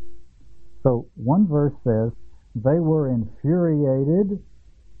victim. So one verse says, they were infuriated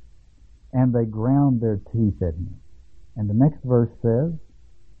and they ground their teeth at him. And the next verse says,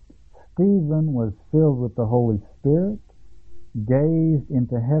 Stephen was filled with the Holy Spirit, gazed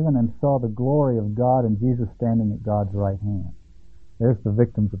into heaven and saw the glory of God and Jesus standing at God's right hand. There's the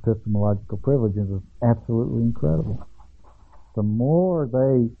victim's epistemological privileges. It's absolutely incredible. The more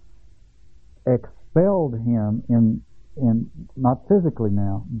they expelled him in not physically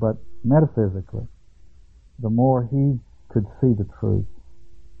now, but metaphysically, the more he could see the truth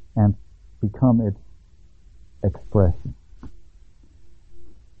and become its expression.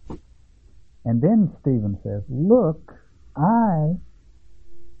 And then Stephen says, look, I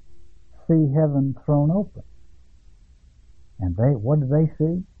see heaven thrown open. And what do they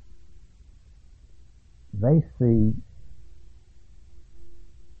see? They see,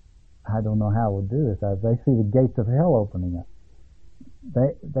 I don't know how we'll do this, they see the gates of hell opening up.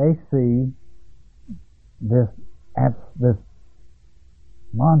 They see this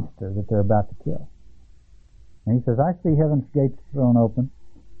monster that they're about to kill. And he says, I see heaven's gates thrown open,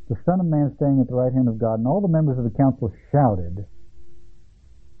 the Son of Man standing at the right hand of God, and all the members of the council shouted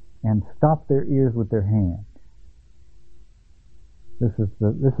and stopped their ears with their hands. This is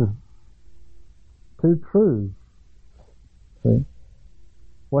too true. See?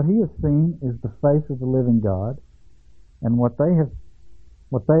 What he has seen is the face of the living God, and what they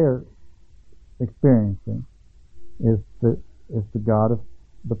are experiencing is the God of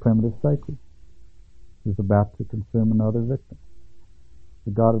the primitive sacred, who's about to consume another victim.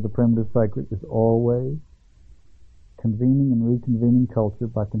 The God of the primitive sacred is always convening and reconvening culture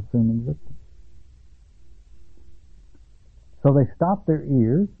by consuming victims. So they stopped their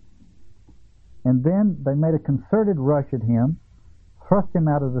ears, and then they made a concerted rush at him, thrust him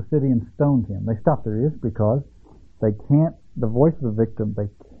out of the city, and stoned him. They stopped their ears because they can't, the voice of the victim, they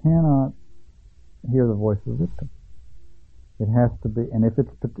cannot hear the voice of the victim. It has to be, and if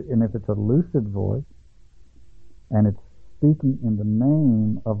it's a lucid voice, and it's speaking in the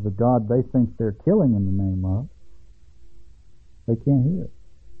name of the God they think they're killing in the name of, they can't hear it.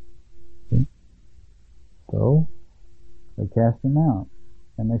 See? So they cast him out,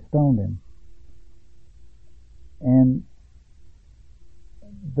 and they stoned him. And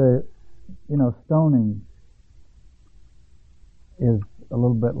stoning is a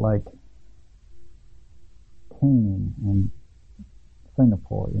little bit like caning in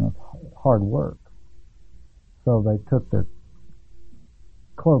Singapore. It's hard work. So they took their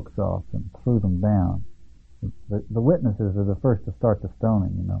cloaks off and threw them down. The witnesses are the first to start the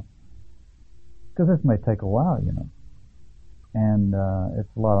stoning, because this may take a while, and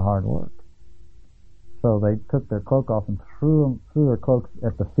it's a lot of hard work. So they took their cloak off and threw their cloaks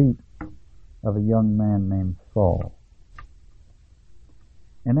at the feet of a young man named Saul.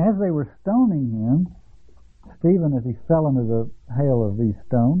 And as they were stoning him, Stephen, as he fell into the hail of these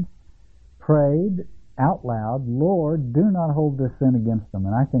stones, prayed out loud, "Lord, do not hold this sin against them."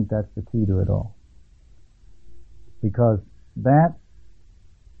 And I think that's the key to it all. Because that,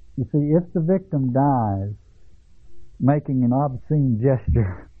 you see, if the victim dies making an obscene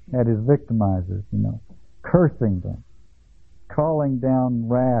gesture at his victimizers, cursing them, calling down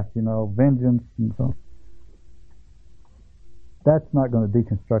wrath, vengeance and so on, that's not going to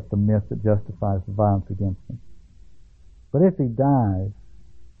deconstruct the myth that justifies the violence against them. But if he dies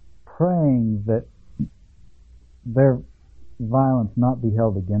praying that their violence not be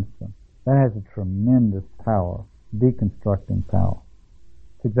held against them, that has a tremendous power, deconstructing power.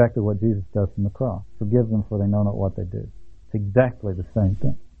 It's exactly what Jesus does from the cross. Forgive them, for they know not what they do. It's exactly the same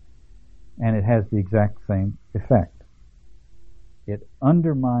thing. And it has the exact same effect. It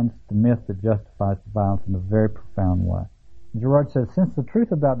undermines the myth that justifies the violence in a very profound way. Girard says, since the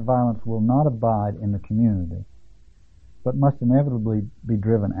truth about violence will not abide in the community, but must inevitably be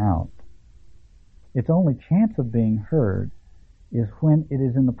driven out, its only chance of being heard is when it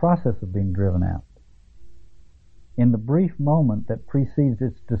is in the process of being driven out, in the brief moment that precedes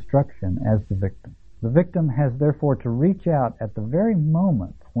its destruction as the victim. The victim has therefore to reach out at the very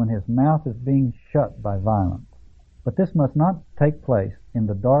moment when his mouth is being shut by violence. But this must not take place in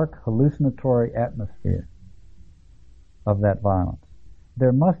the dark, hallucinatory atmosphere of that violence.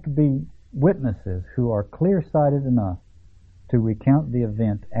 There must be witnesses who are clear-sighted enough to recount the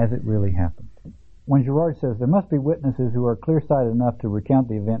event as it really happened. When Girard says there must be witnesses who are clear-sighted enough to recount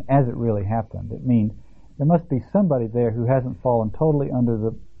the event as it really happened, it means there must be somebody there who hasn't fallen totally under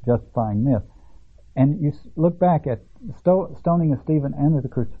the justifying myth. And you look back at the stoning of Stephen and at the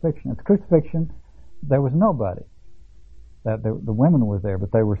crucifixion. At the crucifixion, there was nobody. The women were there,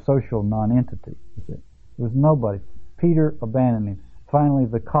 but they were social non-entities. There was nobody. Peter abandoned him. Finally,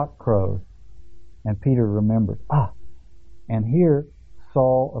 the cock crows, and Peter remembered. And here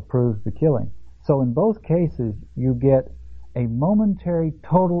Saul approves the killing. So in both cases, you get a momentary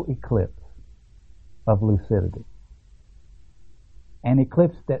total eclipse of lucidity. An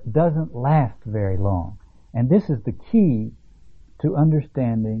eclipse that doesn't last very long. And this is the key to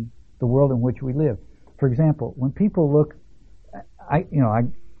understanding the world in which we live. For example, when people look, I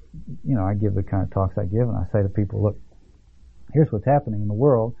give the kind of talks I give, and I say to people, look, here's what's happening in the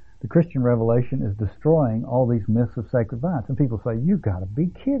world. The Christian revelation is destroying all these myths of sacred violence. And people say, you gotta be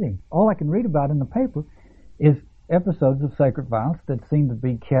kidding. All I can read about in the paper is episodes of sacred violence that seem to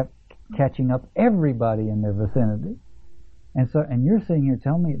be catching up everybody in their vicinity. And you're sitting here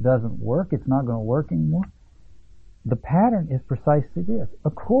telling me it doesn't work, it's not going to work anymore? The pattern is precisely this.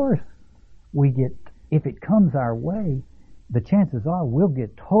 Of course, if it comes our way, the chances are we'll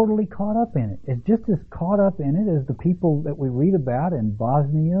get totally caught up in it. It's just as caught up in it as the people that we read about in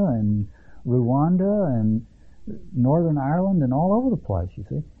Bosnia and Rwanda and Northern Ireland and all over the place, you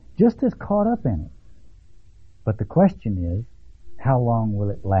see. Just as caught up in it. But the question is, how long will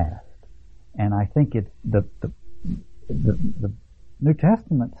it last? And I think it's the New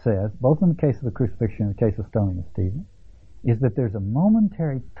Testament says, both in the case of the crucifixion and the case of stoning of Stephen, is that there's a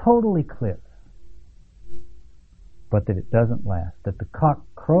momentary total eclipse, but that it doesn't last. That the cock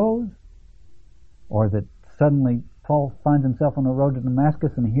crows, or that suddenly Paul finds himself on the road to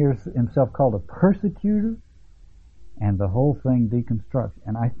Damascus and hears himself called a persecutor, and the whole thing deconstructs.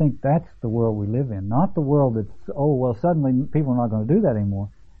 And I think that's the world we live in. Not the world that's, suddenly people are not going to do that anymore.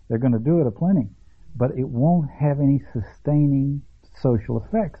 They're going to do it aplenty. But it won't have any sustaining social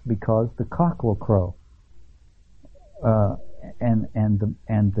effects because the cock will crow.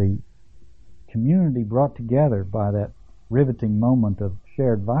 the community brought together by that riveting moment of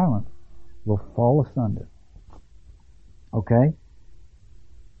shared violence will fall asunder. Okay?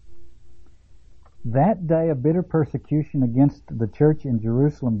 That day a bitter persecution against the church in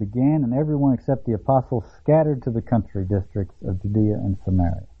Jerusalem began, and everyone except the apostles scattered to the country districts of Judea and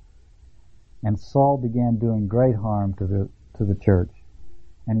Samaria. And Saul began doing great harm to the church,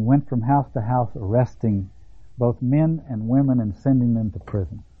 and he went from house to house arresting both men and women and sending them to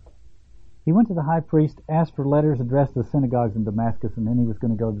prison. He went to the high priest, asked for letters addressed to the synagogues in Damascus, and then he was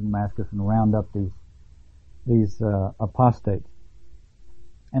going to go to Damascus and round up these apostates.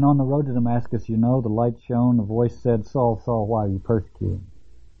 And on the road to Damascus, the light shone, a voice said, "Saul, Saul, why are you persecuting?"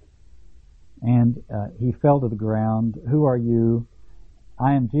 And he fell to the ground. "Who are you?"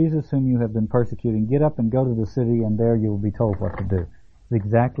 "I am Jesus whom you have been persecuting. Get up and go to the city, and there you will be told what to do." It's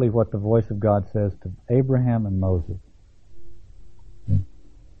exactly what the voice of God says to Abraham and Moses.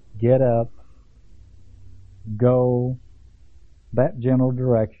 Get up, go, that general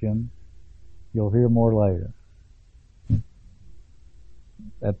direction. You'll hear more later.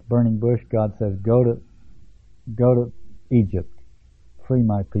 At the burning bush, God says, go to Egypt, free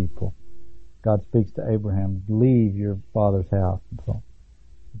my people. God speaks to Abraham, leave your father's house, and so on.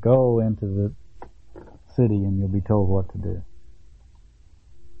 Go into the city and you'll be told what to do.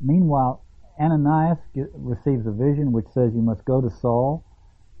 Meanwhile, Ananias receives a vision which says you must go to Saul,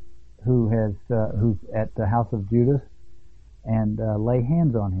 who's at the house of Judas, and lay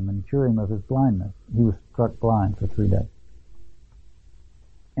hands on him and cure him of his blindness. He was struck blind for 3 days.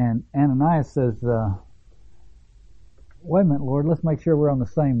 And Ananias says, wait a minute, Lord, let's make sure we're on the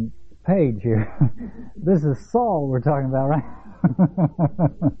same page here. This is Saul we're talking about, right?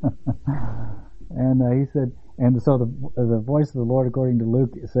 And he said, and so the voice of the Lord, according to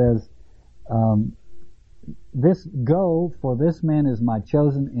Luke, says, for this man is my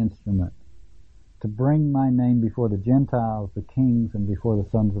chosen instrument to bring my name before the Gentiles, the kings, and before the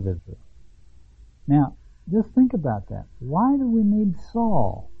sons of Israel. Now, just think about that. Why do we need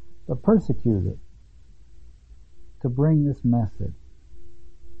Saul, the persecutor, to bring this message?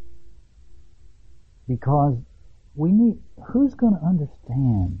 Because who's going to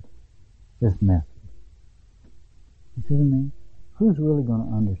understand this message? You see what I mean? Who's really going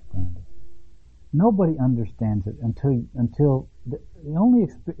to understand it? Nobody understands it until the only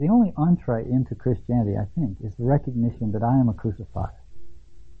entree into Christianity, I think, is the recognition that I am a crucified.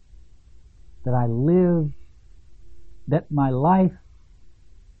 That I live, that my life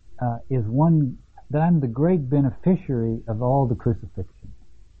is one, that I'm the great beneficiary of all the crucifixions,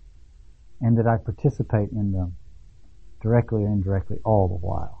 and that I participate in them directly or indirectly all the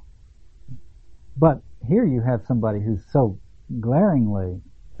while. But here you have somebody who so glaringly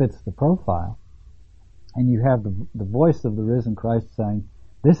fits the profile, and you have the voice of the risen Christ saying,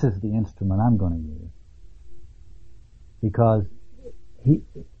 this is the instrument I'm going to use.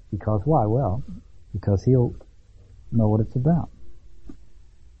 Because why? Well, because he'll know what it's about.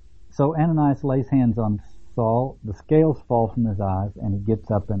 So Ananias lays hands on Saul, the scales fall from his eyes, and he gets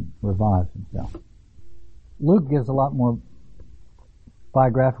up and revives himself. Luke gives a lot more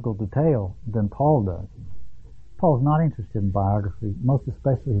biographical detail than Paul does. Paul's not interested in biography, most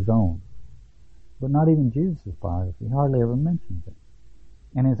especially his own. But not even Jesus' biography. He hardly ever mentions it.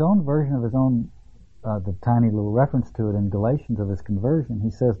 And his own version of his own, the tiny little reference to it in Galatians of his conversion,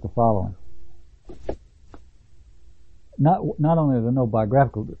 he says the following. Not only are there no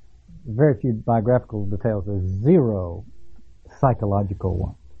very few biographical details, there's zero psychological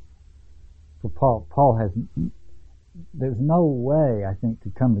ones. For Paul has, there's no way, I think, to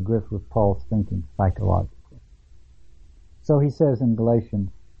come to grips with Paul's thinking psychologically. So he says in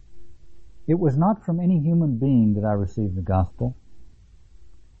Galatians, it was not from any human being that I received the gospel,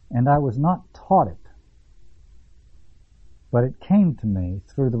 and I was not taught it, but it came to me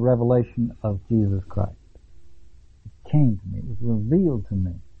through the revelation of Jesus Christ. It came to me, it was revealed to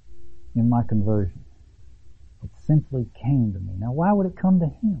me in my conversion. It simply came to me. Now, why would it come to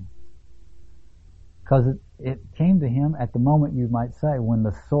him? Because it came to him at the moment, you might say, when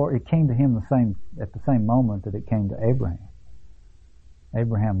the sword, it came to him at the same moment that it came to Abraham.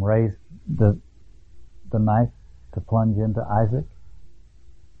 Abraham raised the knife to plunge into Isaac,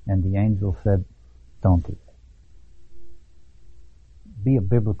 and the angel said, don't do that. Be a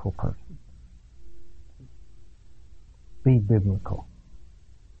biblical person. Be biblical.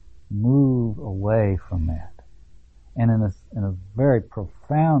 Move away from that. And in a very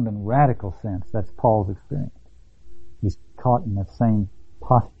profound and radical sense, that's Paul's experience. He's caught in that same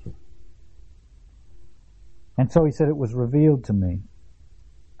posture. And so he said, it was revealed to me.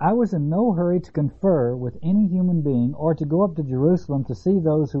 I was in no hurry to confer with any human being or to go up to Jerusalem to see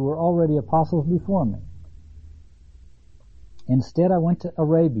those who were already apostles before me. Instead, I went to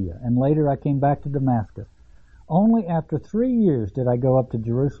Arabia, and later I came back to Damascus. Only after 3 years did I go up to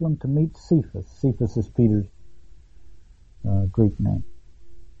Jerusalem to meet Cephas. Cephas is Peter's Greek name.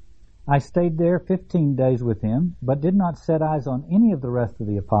 I stayed there 15 days with him, but did not set eyes on any of the rest of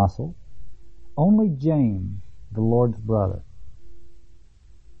the apostles, only James, the Lord's brother.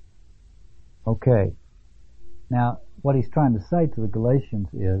 Okay, now what he's trying to say to the Galatians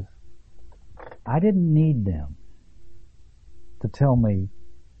is, I didn't need them to tell me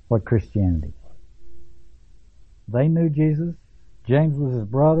what Christianity was. They knew Jesus. James was his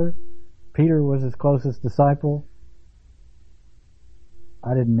brother. Peter was his closest disciple.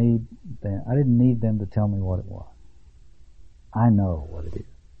 I didn't need them to tell me what it was. I know what it is.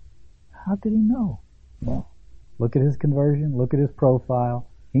 How did he know? Well, look at his conversion. Look at his profile.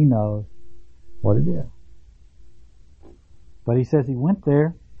 He knows what it is. But he says he went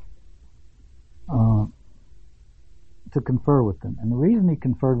there to confer with them. And the reason he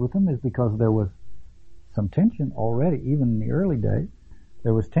conferred with them is because there was some tension already, even in the early days.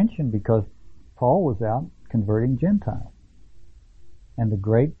 There was tension because Paul was out converting Gentiles. And the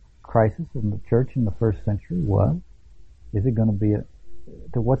great crisis in the church in the first century was, is it going to be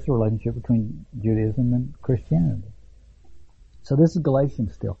what's the relationship between Judaism and Christianity? So this is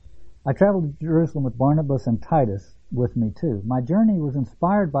Galatians still. I traveled to Jerusalem with Barnabas and Titus with me too. My journey was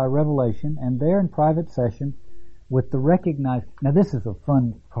inspired by revelation, and there in private session with the recognized... Now this is a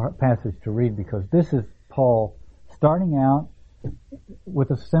fun passage to read because this is Paul starting out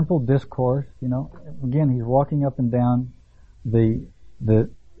with a simple discourse. You know, again, he's walking up and down the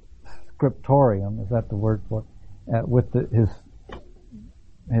scriptorium, is that the word for it? With his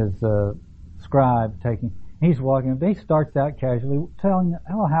scribe taking... He's walking, he starts out casually telling,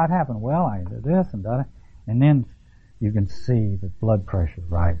 how it happened. Well, I did this and that. And then you can see the blood pressure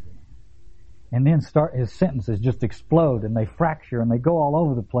rising. And then his sentences just explode and they fracture and they go all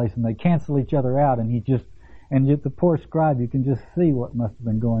over the place and they cancel each other out and yet the poor scribe, you can just see what must have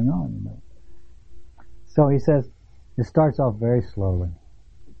been going on, you know. So he says, it starts off very slowly.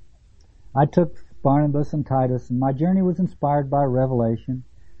 I took Barnabas and Titus, and my journey was inspired by revelation.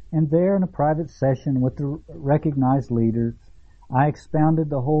 And there in a private session with the recognized leaders, I expounded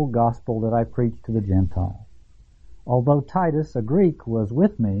the whole gospel that I preached to the Gentiles. Although Titus, a Greek, was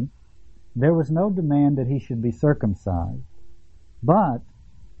with me, there was no demand that he should be circumcised. But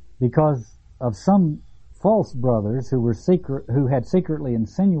because of some false brothers who had secretly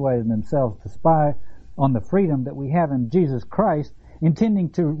insinuated themselves to spy on the freedom that we have in Jesus Christ, intending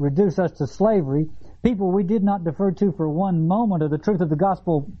to reduce us to slavery, people we did not defer to for one moment, or the truth of the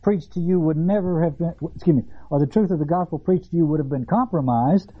gospel preached to you would never have been, or the truth of the gospel preached to you would have been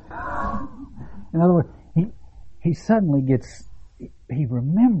compromised. In other words, he suddenly he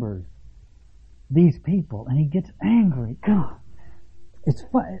remembers these people and he gets angry. God, it's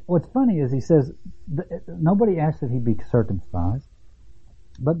what's funny is he says, nobody asked that he be circumcised,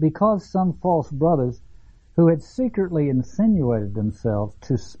 but because some false brothers who had secretly insinuated themselves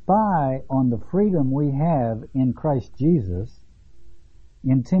to spy on the freedom we have in Christ Jesus,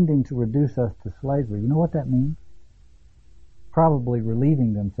 intending to reduce us to slavery. You know what that means? Probably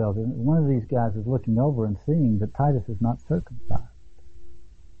relieving themselves. One of these guys is looking over and seeing that Titus is not circumcised.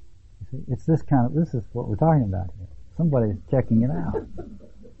 You see, it's this is what we're talking about here. Somebody's checking it out.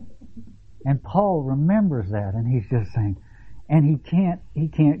 And Paul remembers that, and he's just saying, and he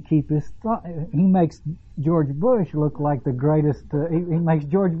can't keep his thought. He makes George Bush look like the greatest. He makes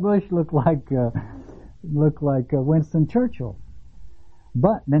George Bush look like Winston Churchill.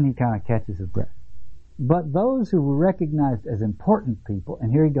 But then he kind of catches his breath. But those who were recognized as important people,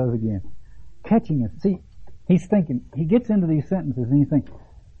 and here he goes again, catching it. See, he's thinking. He gets into these sentences and he thinks,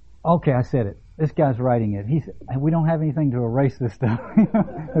 "Okay, I said it. This guy's writing it. We don't have anything to erase this stuff.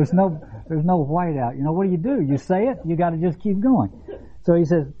 There's no whiteout. You know, what do? You say it. You got to just keep going." So he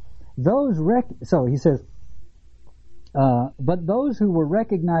says, but those who were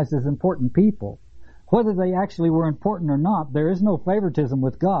recognized as important people, whether they actually were important or not, there is no favoritism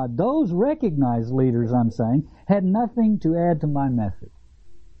with God. Those recognized leaders, I'm saying, had nothing to add to my message.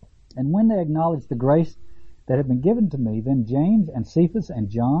 And when they acknowledged the grace that had been given to me, then James and Cephas and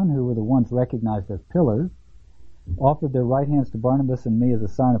John, who were the ones recognized as pillars, offered their right hands to Barnabas and me as a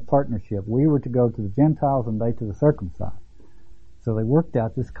sign of partnership. We were to go to the Gentiles and they to the circumcised. So they worked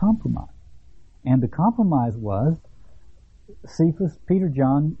out this compromise. And the compromise was, Cephas, Peter,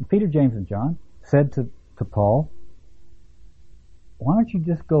 James, and John said to Paul, why don't you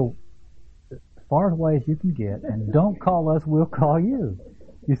just go as far away as you can get and don't call us, we'll call you.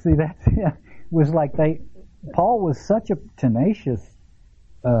 You see, that's it was like Paul was such a tenacious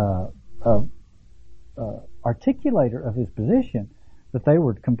articulator of his position that they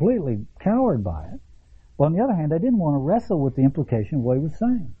were completely cowed by it. Well, on the other hand, they didn't want to wrestle with the implication of what he was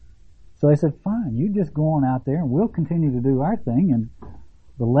saying. So they said, fine, you just go on out there and we'll continue to do our thing, and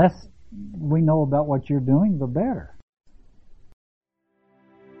the less we know about what you're doing, the better.